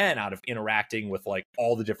you can out of interacting with like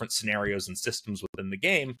all the different scenarios and systems within the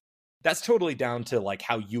game, that's totally down to like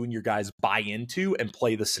how you and your guys buy into and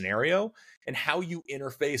play the scenario, and how you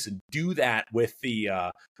interface and do that with the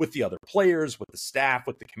other players, with the staff,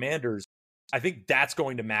 with the commanders. I think that's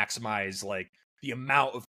going to maximize like the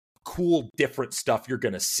amount of cool different stuff you're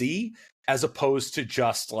going to see, as opposed to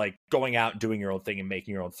just like going out and doing your own thing and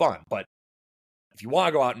making your own fun. But if you want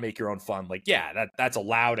to go out and make your own fun, like, yeah, that's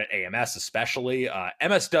allowed at AMS, especially.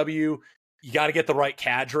 MSW, you got to get the right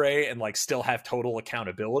cadre and like still have total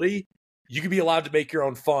accountability. You can be allowed to make your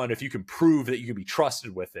own fun if you can prove that you can be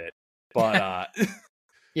trusted with it. But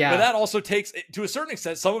yeah, but that also takes, to a certain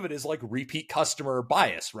extent, some of it is like repeat customer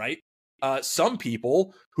bias, right? Some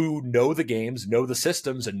people who know the games, know the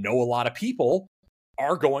systems, and know a lot of people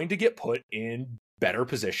are going to get put in better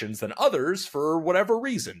positions than others for whatever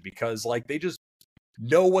reason, because like they just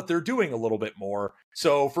know what they're doing a little bit more.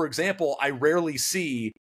 So, for example, I rarely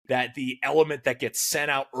see that the element that gets sent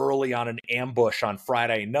out early on an ambush on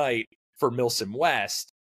Friday night for Milsim West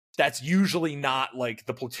that's usually not like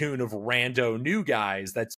the platoon of rando new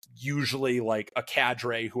guys. That's usually like a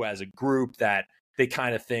cadre who has a group that they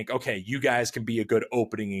kind of think, okay, you guys can be a good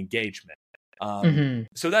opening engagement.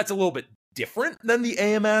 So that's a little bit different than the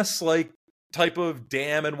AMS like type of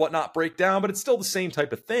dam and whatnot breakdown, but it's still the same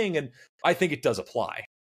type of thing, and I think it does apply.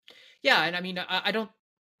 Yeah, and I mean, I don't.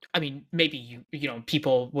 I mean, maybe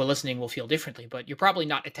people who are listening will feel differently, but you're probably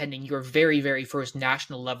not attending your very, very first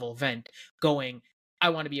national level event going, I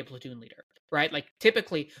want to be a platoon leader, right? Like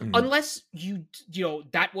typically, unless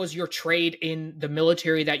that was your trade in the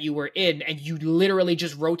military that you were in and you literally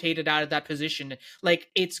just rotated out of that position, like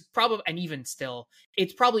it's probably, and even still,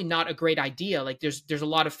 it's probably not a great idea. Like there's a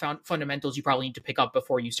lot of fundamentals you probably need to pick up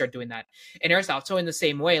before you start doing that in airsoft. So in the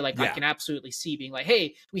same way, like I can absolutely see being like,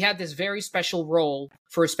 hey, we have this very special role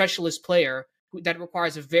for a specialist player that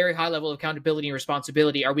requires a very high level of accountability and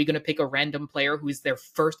responsibility. Are we going to pick a random player who is their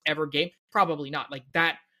first ever game? Probably not. Like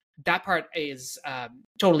that part is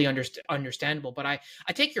totally understandable. But I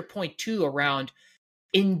take your point too around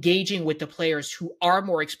engaging with the players who are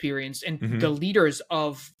more experienced and the leaders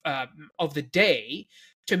of the day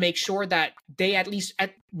to make sure that they at least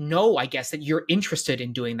know, I guess, that you're interested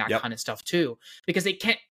in doing that kind of stuff too. Because they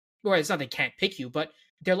can't, well, it's not they can't pick you, but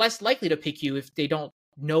they're less likely to pick you if they don't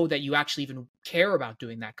know that you actually even care about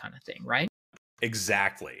doing that kind of thing, right?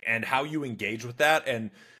 Exactly. And how you engage with that,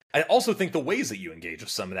 and I also think the ways that you engage with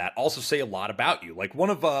some of that also say a lot about you. Like one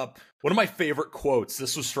of my favorite quotes,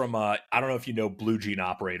 this was from I don't know if you know Blue Jean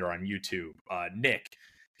Operator on YouTube, Nick.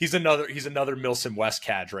 He's another milsim West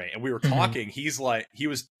cadre, and we were talking. He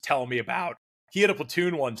was telling me about, he had a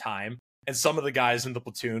platoon one time, and some of the guys in the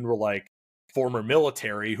platoon were like former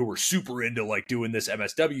military who were super into like doing this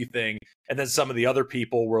MSW thing, and then some of the other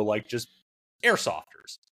people were like just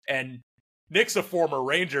airsofters. And Nick's a former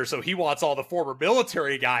Ranger, so he wants all the former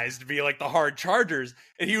military guys to be like the hard chargers.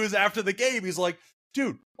 And he was, after the game, he's like,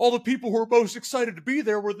 dude, all the people who were most excited to be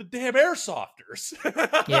there were the damn airsofters.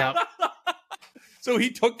 Yeah. So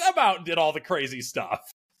he took them out and did all the crazy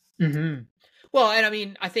stuff. Well, and I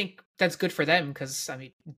mean, I think that's good for them because, I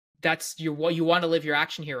mean, that's you want to live your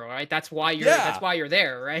action hero, right? That's why you're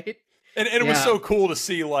there, right? And it was so cool to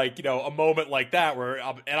see, like, a moment like that where,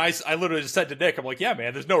 and I literally just said to Nick, I'm like, yeah,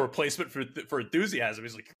 man, there's no replacement for enthusiasm.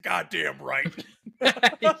 He's like, goddamn right.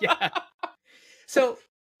 Yeah. So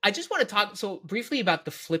I just want to talk briefly about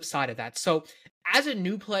the flip side of that. So as a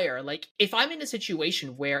new player, like if I'm in a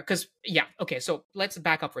situation where, so let's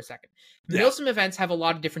back up for a second. Milsim events have a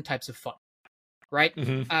lot of different types of fun. Right?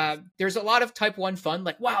 There's a lot of type 1 fun,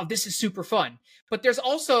 like, wow, this is super fun. But there's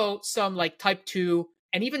also some like type 2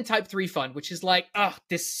 and even type 3 fun, which is like, oh,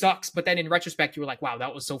 this sucks. But then in retrospect, you were like, wow,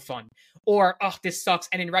 that was so fun. Or, oh, this sucks.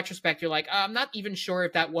 And in retrospect, you're like, I'm not even sure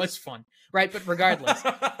if that was fun. Right? But regardless,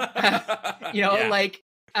 the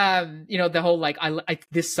whole like,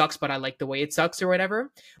 this sucks, but I like the way it sucks or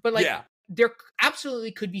whatever. But like, there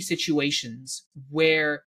absolutely could be situations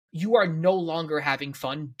where you are no longer having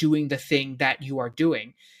fun doing the thing that you are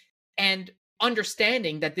doing. And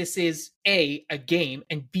understanding that this is a game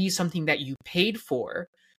and B, something that you paid for.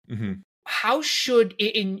 How should,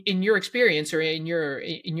 in your experience or in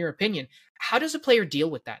your opinion, how does a player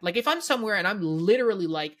deal with that? Like if I'm somewhere and I'm literally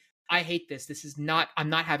like, I hate this, I'm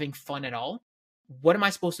not having fun at all. What am I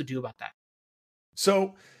supposed to do about that?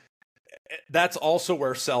 So that's also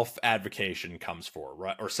where self-advocation comes for,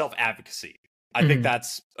 right? Or self-advocacy. I think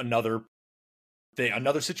that's another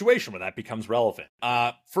situation where that becomes relevant.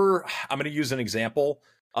 I'm going to use an example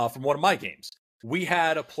from one of my games. We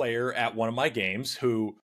had a player at one of my games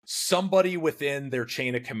who somebody within their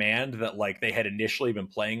chain of command that like they had initially been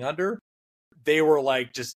playing under, they were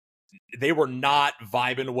like they were not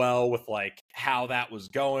vibing well with like how that was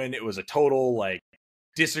going. It was a total like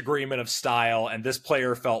disagreement of style, and this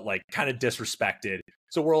player felt like kind of disrespected.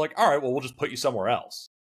 So we're like, all right, well, we'll just put you somewhere else.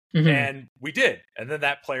 And we did. And then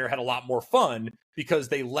that player had a lot more fun because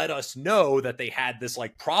they let us know that they had this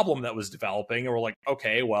like problem that was developing. And we're like,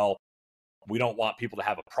 okay, well, we don't want people to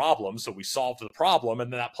have a problem. So we solved the problem.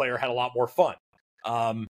 And then that player had a lot more fun.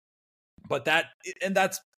 But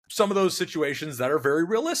that's some of those situations that are very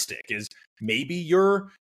realistic. Is maybe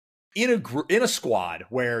you're in a squad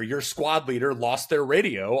where your squad leader lost their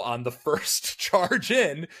radio on the first charge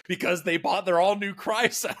in because they bought their all new cry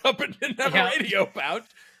setup and didn't have a radio pouch.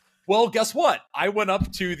 Well, guess what? I went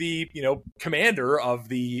up to the, commander of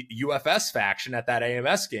the UFS faction at that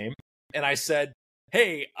AMS game, and I said,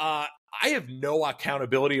 hey, I have no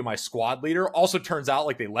accountability to my squad leader. Also turns out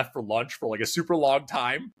like they left for lunch for like a super long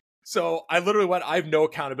time. So I literally went, I have no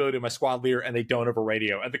accountability to my squad leader, and they don't have a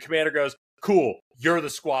radio. And the commander goes, cool, you're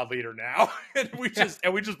the squad leader now. And we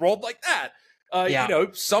just rolled like that. Yeah.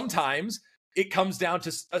 Sometimes it comes down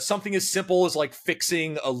to something as simple as like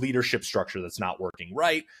fixing a leadership structure that's not working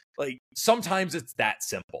right. Like sometimes it's that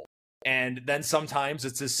simple. And then sometimes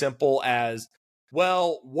it's as simple as,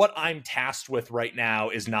 well, what I'm tasked with right now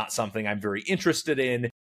is not something I'm very interested in.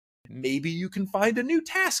 Maybe you can find a new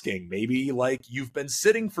tasking. Maybe like you've been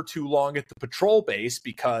sitting for too long at the patrol base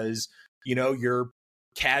because, your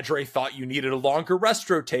cadre thought you needed a longer rest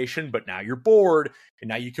rotation, but now you're bored. And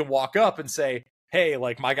now you can walk up and say, hey,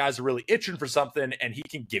 like my guys are really itching for something, and he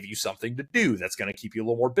can give you something to do that's going to keep you a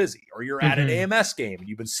little more busy. Or you're at an AMS game and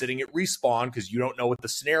you've been sitting at respawn because you don't know what the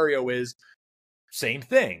scenario is. Same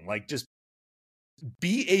thing. Like just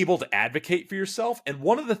be able to advocate for yourself. And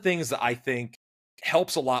one of the things that I think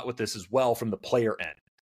helps a lot with this as well from the player end.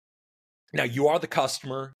 Now, you are the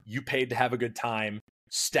customer. You paid to have a good time.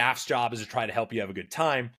 Staff's job is to try to help you have a good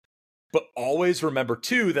time. But always remember,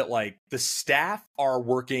 too, that like the staff are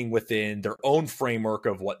working within their own framework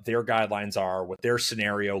of what their guidelines are, what their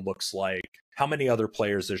scenario looks like, how many other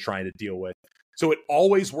players they're trying to deal with. So it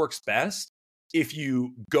always works best if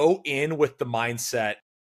you go in with the mindset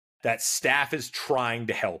that staff is trying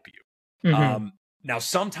to help you. Now,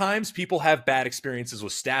 sometimes people have bad experiences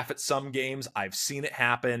with staff at some games. I've seen it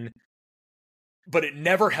happen. But it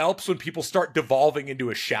never helps when people start devolving into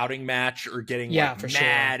a shouting match or getting mad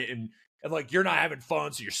sure. and like you're not having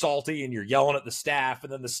fun, so you're salty and you're yelling at the staff,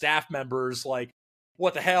 and then the staff members like,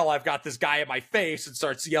 what the hell, I've got this guy in my face, and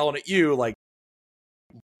starts yelling at you. Like,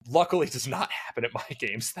 luckily it does not happen at my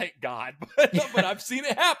games, thank God, but I've seen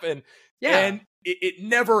it happen. And it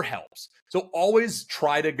never helps. So always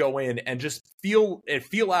try to go in and just feel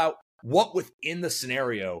out what within the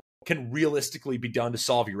scenario can realistically be done to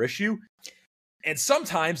solve your issue. And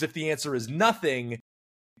sometimes if the answer is nothing,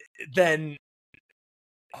 then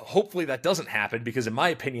hopefully that doesn't happen, because in my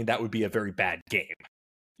opinion, that would be a very bad game.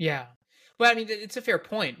 Yeah. Well, I mean, it's a fair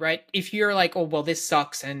point, right? If you're like, oh, well, this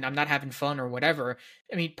sucks and I'm not having fun or whatever.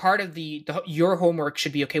 I mean, part of your homework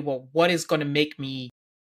should be, okay, well, what is going to make me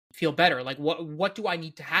feel better? Like, what do I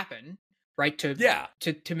need to happen, right?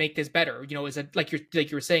 To make this better, is it like you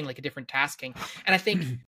were saying, like a different tasking. And I think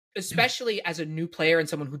especially as a new player and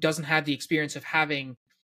someone who doesn't have the experience of having,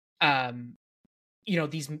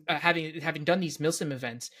 these having done these milsim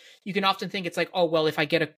events, you can often think it's like, oh, well, if I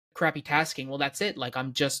get a crappy tasking, well, that's it. Like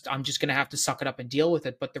I'm just gonna have to suck it up and deal with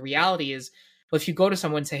it. But the reality is, well, if you go to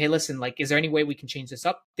someone and say, hey, listen, like, is there any way we can change this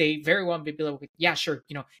up? They very well may be like, yeah, sure.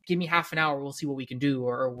 Give me half an hour. We'll see what we can do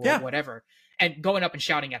or whatever. And going up and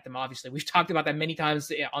shouting at them, obviously, we've talked about that many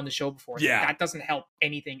times on the show before. So that doesn't help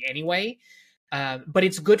anything anyway. But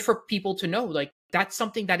it's good for people to know, like, that's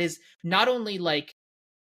something that is not only like,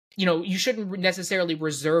 you shouldn't necessarily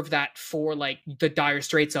reserve that for like the dire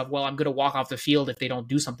straits of, well, I'm going to walk off the field if they don't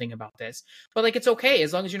do something about this. But like, it's okay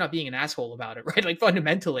as long as you're not being an asshole about it, right? Like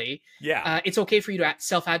fundamentally, it's okay for you to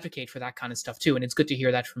self-advocate for that kind of stuff too. And it's good to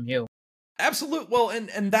hear that from you. Absolutely. Well,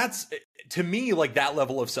 and that's, to me, like that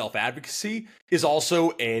level of self-advocacy is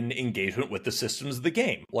also an engagement with the systems of the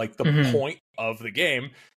game. Like the point of the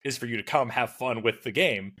game is for you to come have fun with the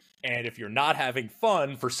game. And if you're not having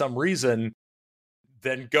fun for some reason,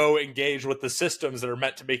 then go engage with the systems that are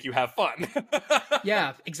meant to make you have fun.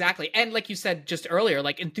 Yeah, exactly. And like you said just earlier,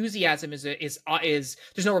 like enthusiasm is there's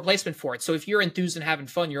no replacement for it. So if you're enthused and having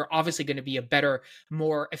fun, you're obviously going to be a better,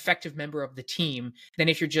 more effective member of the team than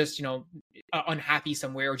if you're just, unhappy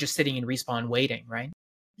somewhere or just sitting in respawn waiting, right?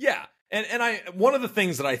 Yeah. And one of the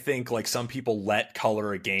things that I think like some people let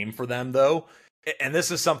color a game for them though, and this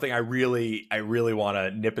is something I really want to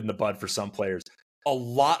nip in the bud for some players. A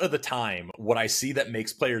lot of the time, what I see that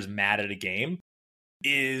makes players mad at a game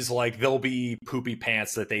is like they'll be poopy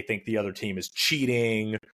pants that they think the other team is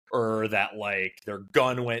cheating, or that like their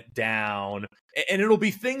gun went down. And it'll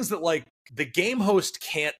be things that like the game host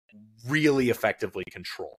can't really effectively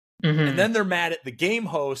control. And then they're mad at the game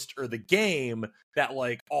host or the game that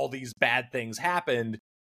like all these bad things happened.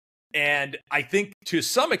 And I think to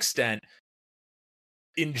some extent,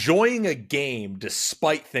 enjoying a game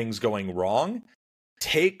despite things going wrong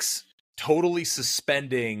takes totally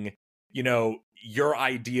suspending, your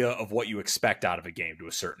idea of what you expect out of a game to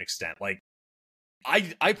a certain extent. Like,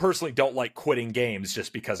 I personally don't like quitting games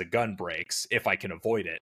just because a gun breaks if I can avoid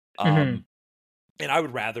it. And I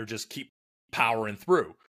would rather just keep powering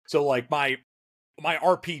through. So like my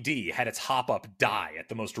RPD had its hop up die at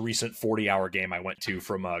the most recent 40-hour game I went to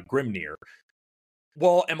from Grimnir.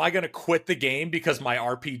 Well, am I going to quit the game because my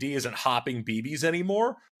RPD isn't hopping BBs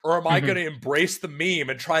anymore? Or am I going to embrace the meme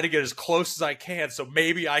and try to get as close as I can so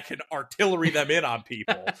maybe I can artillery them in on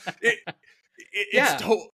people?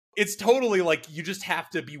 it's totally like you just have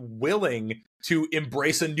to be willing to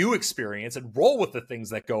embrace a new experience and roll with the things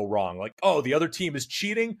that go wrong. Like, oh, the other team is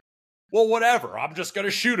cheating. Well, whatever. I'm just going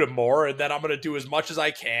to shoot him more, and then I'm going to do as much as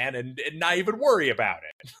I can and not even worry about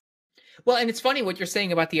it. Well, and it's funny what you're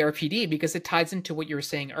saying about the RPD because it ties into what you were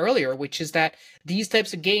saying earlier, which is that these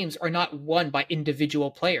types of games are not won by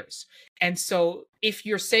individual players. And so if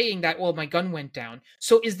you're saying that, well, my gun went down,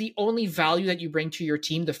 so is the only value that you bring to your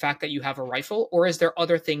team the fact that you have a rifle, or is there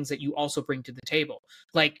other things that you also bring to the table,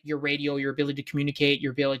 like your radio, your ability to communicate,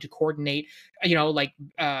 your ability to coordinate? Like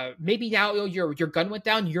maybe now your gun went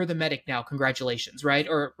down, you're the medic now, congratulations, right?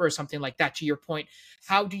 Or something like that. To your point,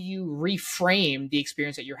 how do you reframe the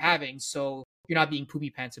experience that you're having so you're not being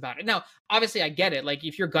poopy pants about it? Now, obviously, I get it. Like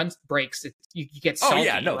if your gun breaks, you get salty,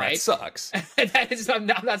 right? That sucks. That is, I'm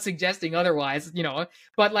not suggesting otherwise,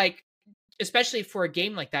 but like, especially for a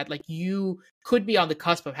game like that, like you could be on the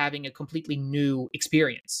cusp of having a completely new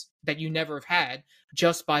experience that you never have had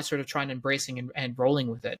just by sort of trying to embracing and rolling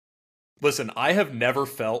with it. Listen, I have never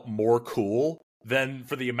felt more cool than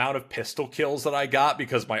for the amount of pistol kills that I got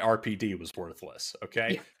because my RPD was worthless.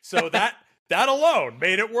 Okay. Yeah. So that alone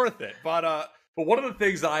made it worth it. But one of the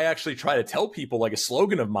things that I actually try to tell people, like a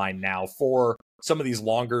slogan of mine now for some of these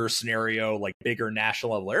longer scenario, like bigger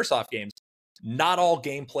national level airsoft games, not all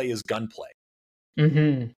gameplay is gunplay.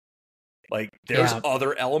 Mm-hmm. Like there's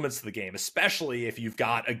other elements to the game, especially if you've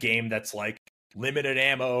got a game that's like limited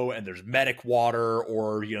ammo and there's medic water,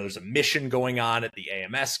 or there's a mission going on at the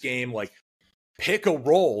AMS game. Like pick a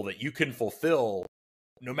role that you can fulfill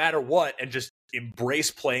no matter what and just embrace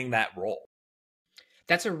playing that role.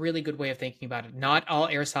 That's a really good way of thinking about it. Not all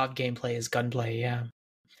airsoft gameplay is gunplay. Yeah.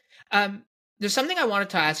 There's something I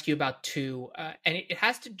wanted to ask you about too, and it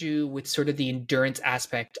has to do with sort of the endurance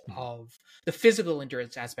aspect of the physical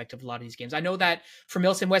endurance aspect of a lot of these games. I know that for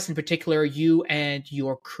milsim West in particular, you and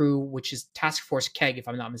your crew, which is Task Force Keg, if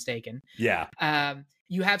I'm not mistaken,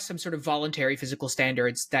 you have some sort of voluntary physical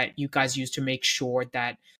standards that you guys use to make sure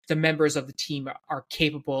that the members of the team are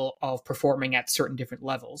capable of performing at certain different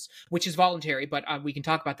levels, which is voluntary, but we can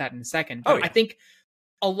talk about that in a second. But I think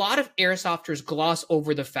a lot of airsofters gloss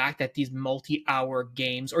over the fact that these multi-hour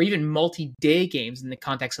games or even multi-day games in the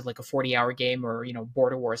context of like a 40-hour game or,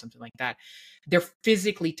 Border War or something like that, they're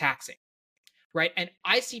physically taxing, right? And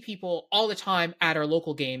I see people all the time at our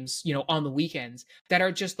local games, on the weekends that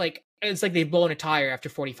are just like, it's like they've blown a tire after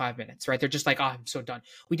 45 minutes, right? They're just like, oh, I'm so done.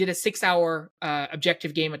 We did a 6-hour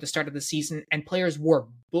objective game at the start of the season and players were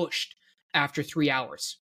bushed after 3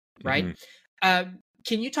 hours, right? Mm-hmm.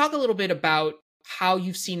 Can you talk a little bit about how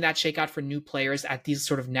you've seen that shake out for new players at these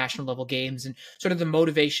sort of national level games and sort of the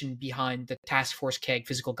motivation behind the Task Force Keg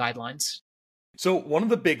physical guidelines? So one of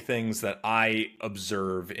the big things that I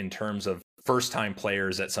observe in terms of first-time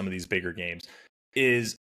players at some of these bigger games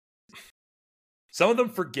is some of them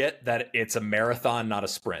forget that it's a marathon, not a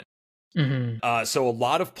sprint. Mm-hmm. So a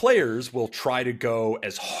lot of players will try to go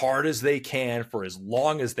as hard as they can for as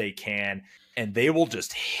long as they can, and they will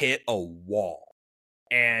just hit a wall.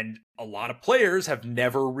 And a lot of players have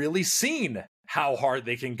never really seen how hard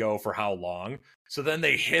they can go for how long. So then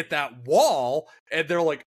they hit that wall and they're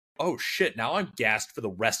like, oh shit, now I'm gassed for the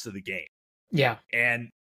rest of the game. Yeah. And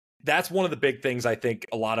that's one of the big things I think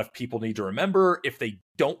a lot of people need to remember if they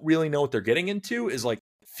don't really know what they're getting into is like,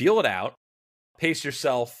 feel it out, pace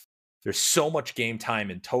yourself. There's so much game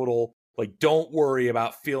time in total. Like, don't worry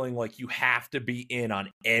about feeling like you have to be in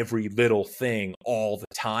on every little thing all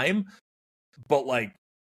the time. But like,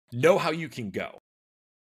 know how you can go.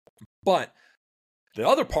 But the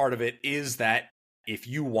other part of it is that if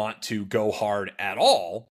you want to go hard at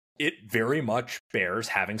all, it very much bears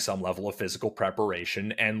having some level of physical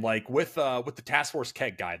preparation. And like with the Task Force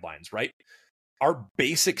Keg guidelines, right? Our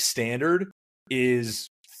basic standard is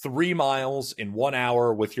 3 miles in 1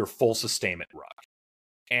 hour with your full sustainment ruck.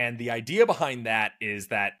 And the idea behind that is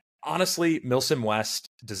that honestly, milsim West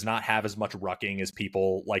does not have as much rucking as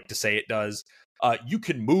people like to say it does. You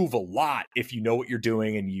can move a lot if you know what you're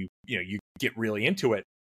doing and you get really into it.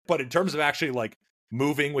 But in terms of actually like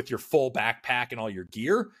moving with your full backpack and all your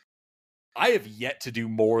gear, I have yet to do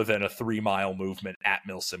more than a 3-mile movement at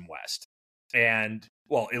milsim West. And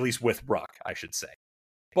well, at least with ruck, I should say.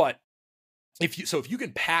 But if you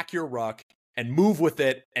can pack your ruck and move with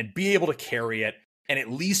it and be able to carry it and at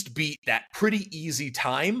least beat that pretty easy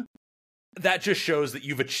time, that just shows that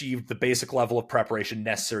you've achieved the basic level of preparation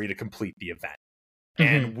necessary to complete the event.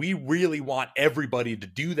 And we really want everybody to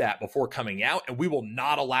do that before coming out, and we will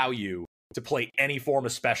not allow you to play any form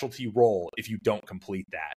of specialty role if you don't complete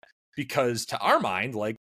that. Because to our mind,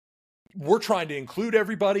 like, we're trying to include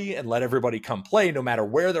everybody and let everybody come play no matter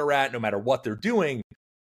where they're at, no matter what they're doing.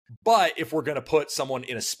 But if we're going to put someone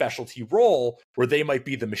in a specialty role where they might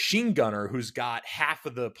be the machine gunner who's got half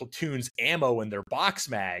of the platoon's ammo in their box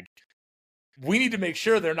mag, we need to make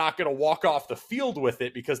sure they're not going to walk off the field with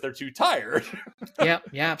it because they're too tired. Yeah,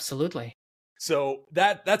 absolutely. So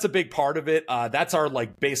that's a big part of it. That's our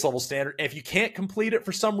like base level standard. If you can't complete it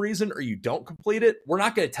for some reason or you don't complete it, we're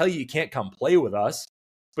not going to tell you can't come play with us,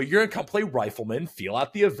 but you're going to come play Rifleman, feel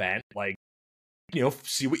out the event, like,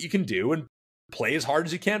 see what you can do and play as hard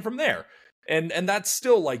as you can from there. And that's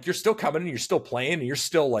still like, you're still coming and you're still playing and you're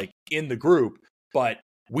still like in the group, but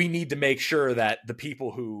we need to make sure that the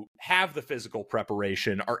people who have the physical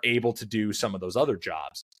preparation are able to do some of those other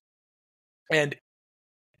jobs. And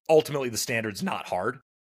ultimately the standard's not hard,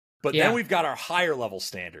 but then we've got our higher level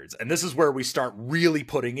standards. And this is where we start really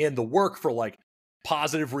putting in the work for like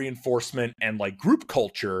positive reinforcement and like group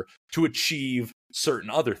culture to achieve certain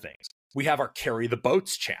other things. We have our carry the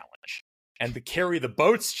boats challenge. And the carry the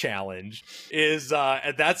boats challenge is,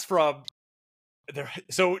 and that's from there.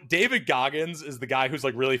 So David Goggins is the guy who's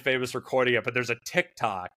like really famous for coining it, but there's a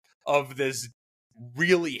TikTok of this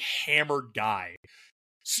really hammered guy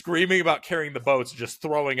screaming about carrying the boats, just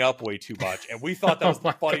throwing up way too much. And we thought that was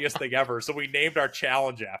the funniest thing ever. So we named our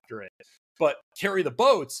challenge after it. But carry the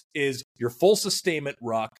boats is your full sustainment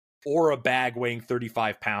ruck or a bag weighing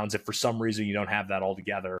 35 pounds. If for some reason you don't have that all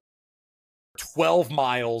together, 12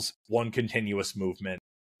 miles, one continuous movement.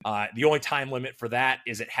 The only time limit for that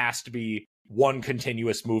is it has to be one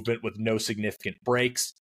continuous movement with no significant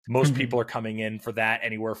breaks. Most people are coming in for that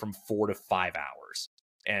anywhere from 4 to 5 hours.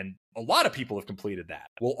 And a lot of people have completed that.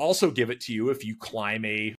 We'll also give it to you if you climb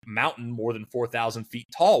a mountain more than 4,000 feet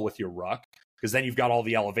tall with your ruck, because then you've got all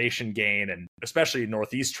the elevation gain, and especially in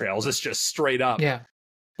Northeast trails, it's just straight up. Yeah.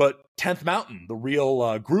 But 10th Mountain, the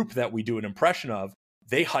real group that we do an impression of,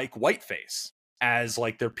 they hike Whiteface as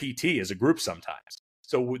like their PT as a group sometimes.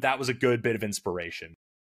 So that was a good bit of inspiration.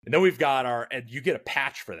 And then we've got and you get a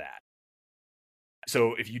patch for that.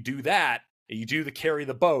 So if you do that, and you do the carry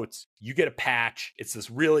the boats, you get a patch. It's this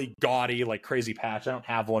really gaudy, like crazy patch. I don't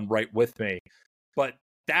have one right with me, but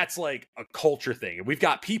that's like a culture thing. And we've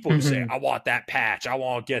got people who say, I want that patch. I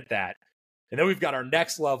want to get that. And then we've got our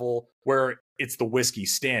next level where it's the whiskey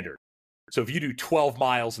standard. So if you do 12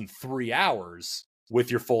 miles in 3 hours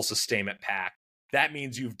with your full sustainment pack, that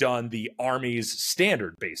means you've done the Army's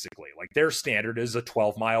standard, basically. Like their standard is a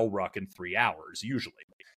 12-mile ruck in 3 hours, usually.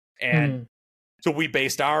 And so we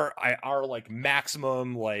based our like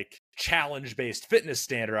maximum like challenge-based fitness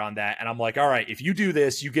standard on that. And I'm like, all right, if you do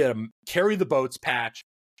this, you get a carry the boats patch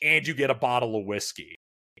and you get a bottle of whiskey.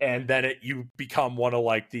 And then you become one of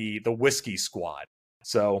like the whiskey squad.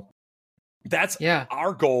 So that's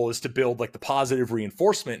our goal, is to build like the positive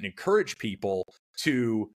reinforcement and encourage people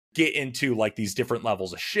to get into like these different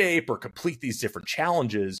levels of shape or complete these different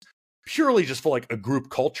challenges purely just for like a group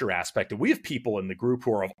culture aspect. And we have people in the group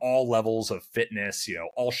who are of all levels of fitness,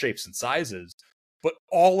 all shapes and sizes, but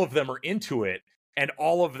all of them are into it and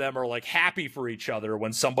all of them are like happy for each other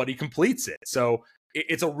when somebody completes it. So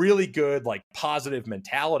it's a really good like positive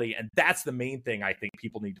mentality. And that's the main thing I think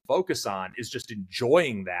people need to focus on, is just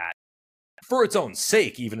enjoying that for its own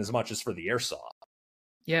sake, even as much as for the airsoft.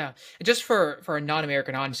 Yeah. And just for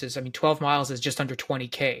non-American audiences, I mean, 12 miles is just under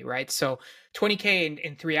 20K, right? So 20K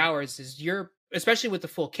in 3 hours is, especially with the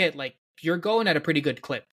full kit, like you're going at a pretty good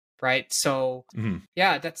clip, right? So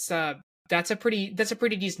yeah, that's a pretty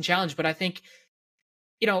decent challenge. But I think,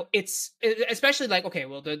 it's especially like, okay,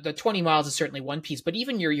 well, the 20 miles is certainly one piece, but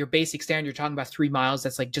even your basic standard, you're talking about 3 miles,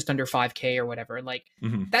 that's like just under 5K or whatever. Like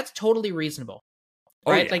that's totally reasonable,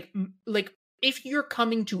 right? Oh, yeah. Like if you're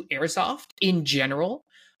coming to airsoft in general,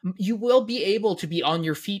 you will be able to be on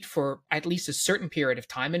your feet for at least a certain period of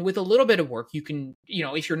time. And with a little bit of work, you can,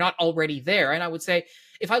 if you're not already there. And I would say,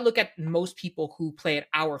 if I look at most people who play at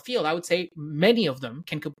our field, I would say many of them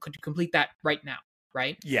can complete that right now,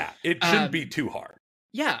 right? Yeah, it shouldn't be too hard.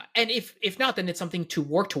 Yeah. And if not, then it's something to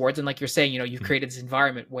work towards. And like you're saying, you've created this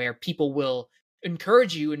environment where people will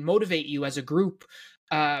encourage you and motivate you as a group,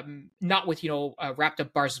 not with, wrapped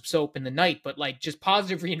up bars of soap in the night, but like just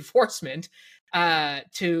positive reinforcement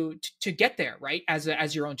to get there, right,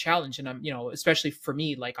 as your own challenge. And I'm, especially for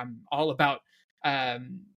me, like I'm all about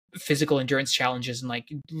physical endurance challenges and like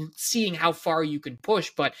seeing how far you can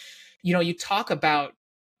push. But you talk about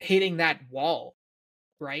hitting that wall,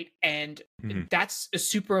 right, and that's a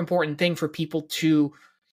super important thing for people to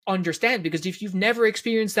understand, because if you've never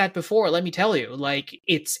experienced that before, let me tell you, like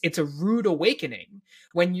it's a rude awakening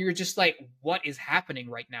when you're just like, what is happening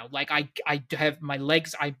right now? Like I have my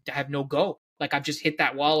legs, I have no go. Like I've just hit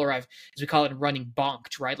that wall, or I've, as we call it in running,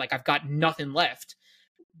 bonked, right? Like I've got nothing left.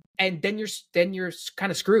 and then you're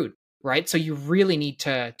kind of screwed, right? So you really need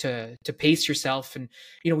to pace yourself, and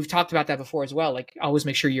we've talked about that before as well. Like, always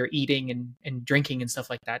make sure you're eating and drinking and stuff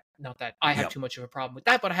like that. Not that I have Yep. too much of a problem with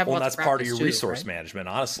that, but I have Well, and lots that's of part of practice your too, resource right? management,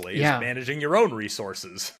 honestly, is Yeah. managing your own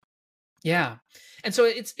resources. Yeah. And so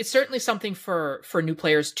it's certainly something for new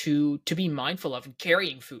players to be mindful of, and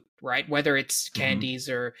carrying food, right? Whether it's Hmm. candies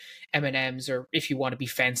or M&Ms, or if you want to be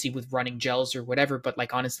fancy with running gels or whatever, but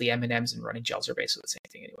like, honestly, M&Ms and running gels are basically the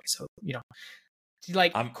same thing anyway. So,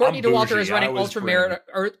 like, Courtney I'm DeWalter is bougie. I running always bring.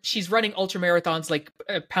 or she's running ultra marathons, like,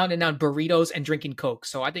 pounding down burritos and drinking Coke.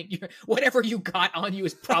 So I think whatever you got on you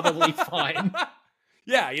is probably fine.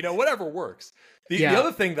 Yeah, whatever works. The Yeah.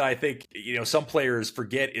 other thing that I think, some players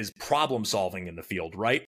forget is problem solving in the field,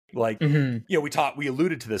 right? Like, Hmm. we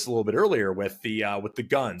alluded to this a little bit earlier with the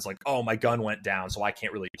guns. Like, oh, my gun went down, so I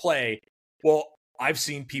can't really play. Well, I've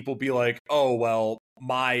seen people be like, oh, well,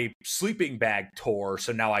 my sleeping bag tore,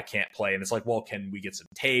 so now I can't play. And it's like, well, can we get some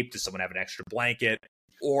tape? Does someone have an extra blanket?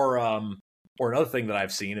 Or another thing that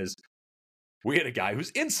I've seen is, we had a guy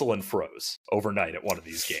whose insulin froze overnight at one of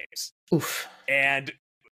these games. Oof. And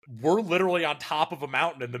we're literally on top of a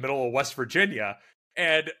mountain in the middle of West Virginia,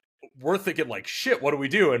 and we're thinking, like, shit, what do we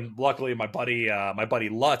do? And luckily my buddy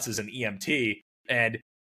Lutz is an EMT, and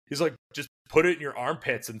he's like, just put it in your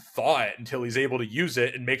armpits and thaw it until he's able to use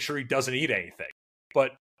it, and make sure he doesn't eat anything.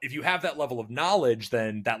 But if you have that level of knowledge,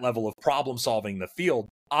 then that level of problem solving in the field,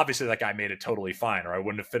 obviously that guy made it totally fine, or I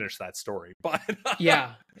wouldn't have finished that story. But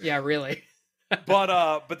Yeah. Yeah, really.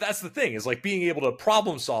 but that's the thing, is like, being able to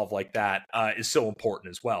problem solve like that is so important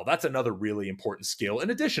as well. That's another really important skill in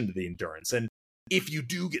addition to the endurance. And if you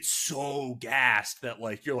do get so gassed that,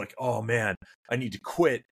 like, you're like, oh man, I need to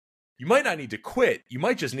quit, you might not need to quit. You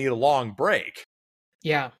might just need a long break.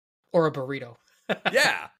 Yeah. Or a burrito.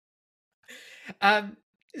 Yeah. Um,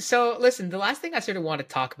 so listen, the last thing I sort of want to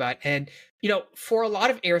talk about, and for a lot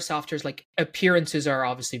of airsofters, like, appearances are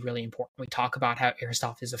obviously really important. We talk about how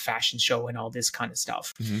airsoft is a fashion show and all this kind of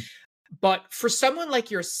stuff. Mhm. But for someone like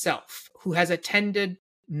yourself, who has attended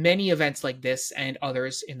many events like this and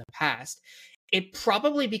others in the past, it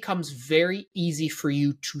probably becomes very easy for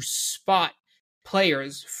you to spot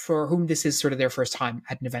players for whom this is sort of their first time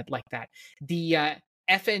at an event like that. The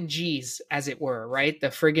FNGs, as it were, right? The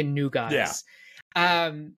friggin' new Yeah. guys.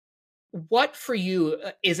 Um, what for you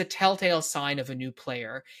is a telltale sign of a new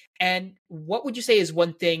player? And what would you say is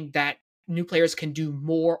one thing that new players can do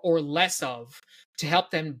more or less of to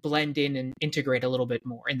help them blend in and integrate a little bit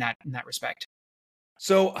more in that respect?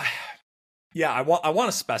 So, yeah, I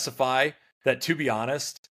want to specify that, to be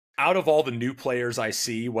honest, out of all the new players I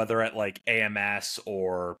see, whether at like AMS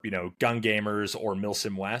or, Gun Gamers or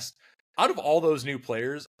Milsim West, out of all those new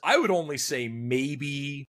players, I would only say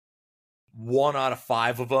maybe 1 out of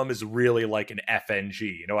 5 of them is really like an FNG.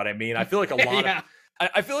 You know what I mean? I feel like a lot Yeah. of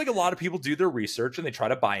I feel like a lot of people do their research and they try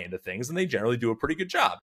to buy into things, and they generally do a pretty good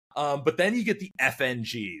job. But then you get the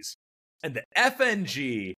FNGs, and the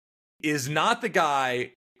FNG is not the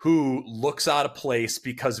guy who looks out of place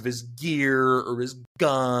because of his gear or his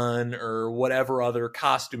gun or whatever other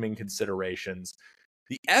costuming considerations.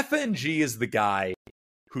 The FNG is the guy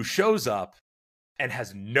who shows up and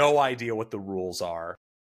has no idea what the rules are,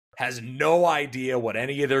 has no idea what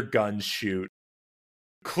any of their guns shoot,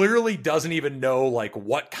 clearly doesn't even know like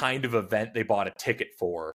what kind of event they bought a ticket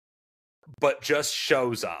for, but just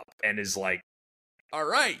shows up and is like, all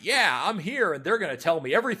right, yeah, I'm here, and they're going to tell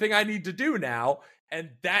me everything I need to do now.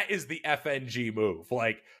 And that is the FNG move.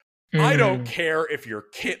 Like, I don't Mhm. care if your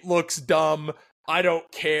kit looks dumb. I don't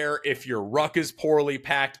care if your ruck is poorly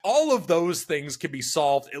packed. All of those things can be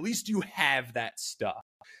solved. At least you have that stuff.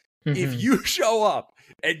 If Mhm. you show up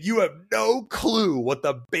and you have no clue what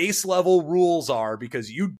the base level rules are because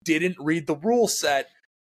you didn't read the rule set,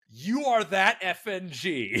 you are that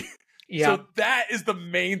FNG. Yeah. So that is the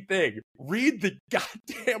main thing. Read the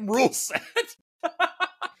goddamn rule set.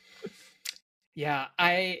 Yeah,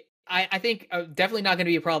 I think definitely not going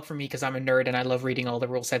to be a problem for me, because I'm a nerd and I love reading all the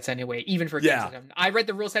rule sets anyway, even for games. Yeah. I read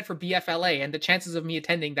the rule set for BFLA, and the chances of me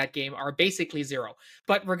attending that game are basically zero.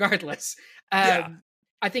 But regardless, Yeah.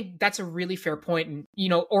 I think that's a really fair point.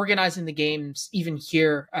 And organizing the games, even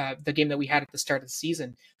here, the game that we had at the start of the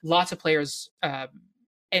season, lots of players.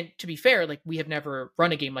 And to be fair, like, we have never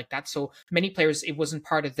run a game like that, so many players, it wasn't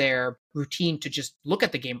part of their routine to just look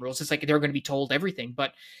at the game rules. It's like they're going to be told everything.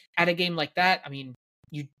 But at a game like that, I mean,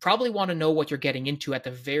 you probably want to know what you're getting into at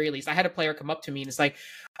the very least. I had a player come up to me and it's like,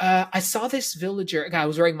 I saw this villager. I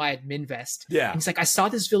was wearing my admin vest. Yeah. And he's like, I saw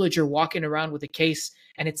this villager walking around with a case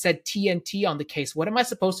and it said TNT on the case. What am I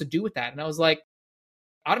supposed to do with that? And I was like,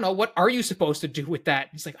 I don't know, what are you supposed to do with that?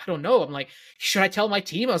 He's like, I don't know. I'm like, should I tell my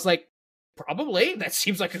team? I was like, probably. That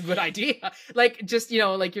seems like a good idea. Like, just,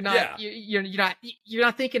 like you're not, Yeah. you're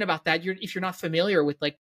not thinking about that. If you're not familiar with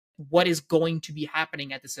like what is going to be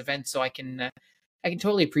happening at this event. So I can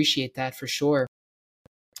totally appreciate that for sure.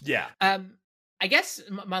 Yeah. I guess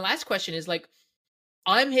my last question is like,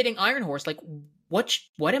 I'm hitting Iron Horse. Like, what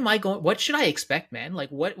am I going? What should I expect, man? Like,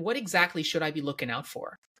 what exactly should I be looking out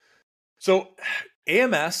for? So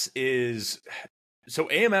AMS is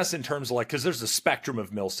AMS in terms of like, because there's a spectrum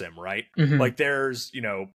of milsim, right? Mm-hmm. Like there's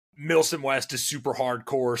milsim West is super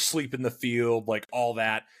hardcore, sleep in the field, like all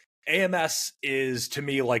that. AMS is to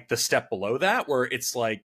me like the step below that, where it's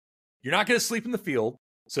like you're not going to sleep in the field,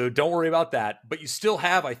 so don't worry about that. But you still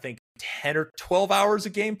have, I think, 10 or 12 hours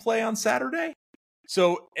of gameplay on Saturday.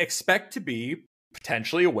 So expect to be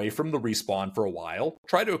potentially away from the respawn for a while.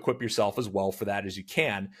 Try to equip yourself as well for that as you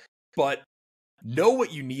can, but know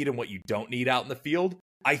what you need and what you don't need out in the field.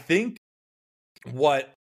 I think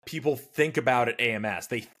what people think about at AMS,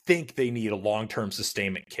 they think they need a long-term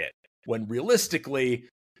sustainment kit, when realistically,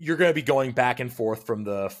 you're going to be going back and forth from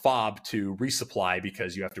the fob to resupply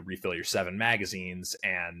because you have to refill your 7 magazines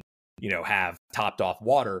and, have topped off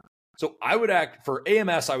water. So I would for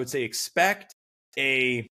AMS, I would say expect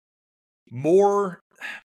a more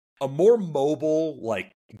mobile,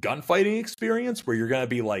 like, gunfighting experience where you're going to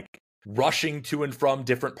be like rushing to and from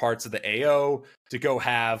different parts of the AO to go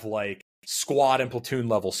have like squad and platoon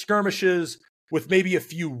level skirmishes with maybe a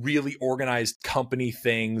few really organized company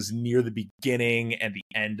things near the beginning and the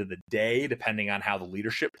end of the day, depending on how the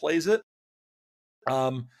leadership plays it.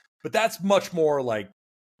 But that's much more like,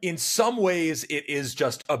 in some ways, it is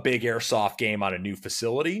just a big airsoft game on a new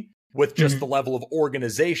facility with just the level of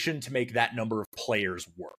organization to make that number of players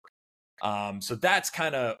work. So that's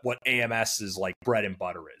kind of what AMS is like bread and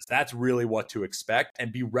butter is. That's really what to expect,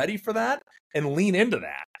 and be ready for that and lean into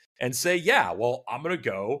that and say, yeah, well, I'm going to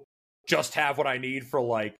go just have what I need for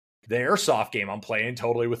like the airsoft game I'm playing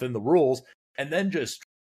totally within the rules, and then just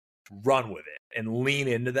run with it and lean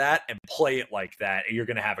into that and play it like that. And you're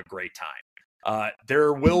going to have a great time.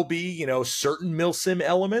 There will be, certain milsim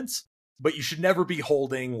elements, but you should never be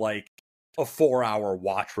holding like a 4-hour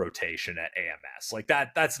watch rotation at AMS. Like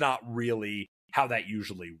that's not really how that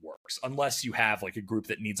usually works, unless you have like a group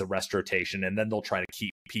that needs a rest rotation, and then they'll try to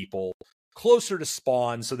keep people closer to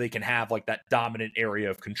spawn so they can have like that dominant area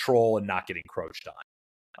of control and not get encroached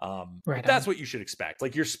on. Right. That's what you should expect.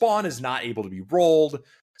 Like your spawn is not able to be rolled,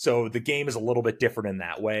 so the game is a little bit different in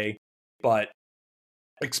that way, but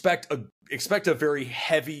expect a very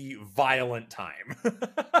heavy, violent time.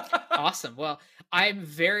 Awesome. Well, I'm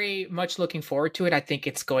very much looking forward to it. I think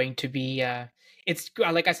it's going to be it's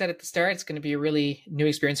like I said at the start, it's going to be a really new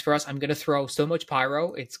experience for us. I'm going to throw so much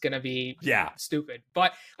pyro. It's going to be stupid.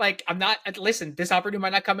 But like, I'm not, listen, this opportunity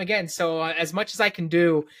might not come again. So as much as I can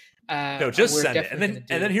do, no, just send it. And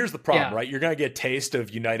then here's the problem, right? You're going to get a taste of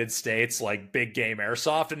United States, like big game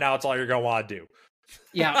airsoft, and now it's all you're going to want to do.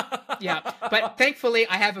 Yeah. But thankfully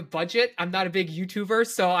I have a budget. I'm not a big YouTuber,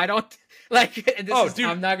 so I don't like dude,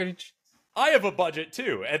 I'm not going to. I have a budget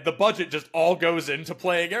too, and the budget just all goes into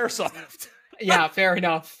playing airsoft. Yeah, fair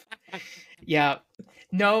enough. Yeah.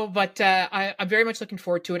 No, but I'm very much looking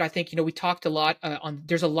forward to it. I think, we talked a lot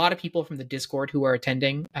there's a lot of people from the Discord who are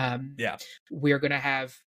attending. We're going to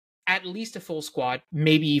have at least a full squad,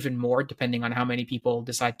 maybe even more, depending on how many people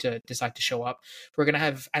decide to show up. We're going to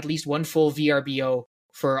have at least one full VRBO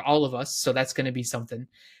for all of us. So that's going to be something.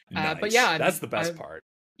 Nice. But yeah, that's the best part.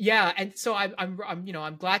 Yeah, and so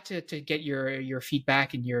I'm glad to get your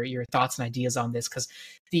feedback and your thoughts and ideas on this, because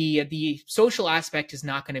the social aspect is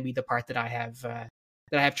not going to be the part that I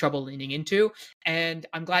have trouble leaning into, and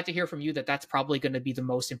I'm glad to hear from you that that's probably going to be the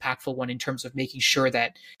most impactful one in terms of making sure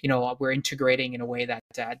that we're integrating in a way that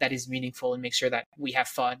that is meaningful and make sure that we have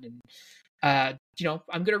fun. And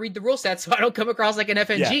I'm going to read the rule set so I don't come across like an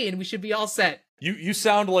FNG, and we should be all set. You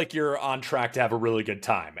sound like you're on track to have a really good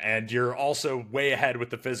time, and you're also way ahead with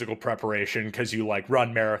the physical preparation because you like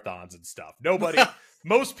run marathons and stuff.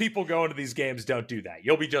 Most people go into these games don't do that.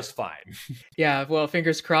 You'll be just fine. Yeah, well,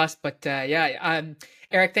 fingers crossed. But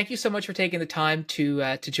Eric, thank you so much for taking the time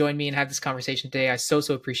to join me and have this conversation today. I so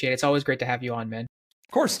appreciate it. It's always great to have you on, man.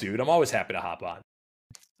 Of course, dude. I'm always happy to hop on.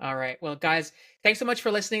 All right. Well, guys, thanks so much for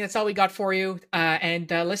listening. That's all we got for you. And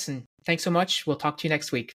listen, thanks so much. We'll talk to you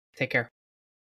next week. Take care.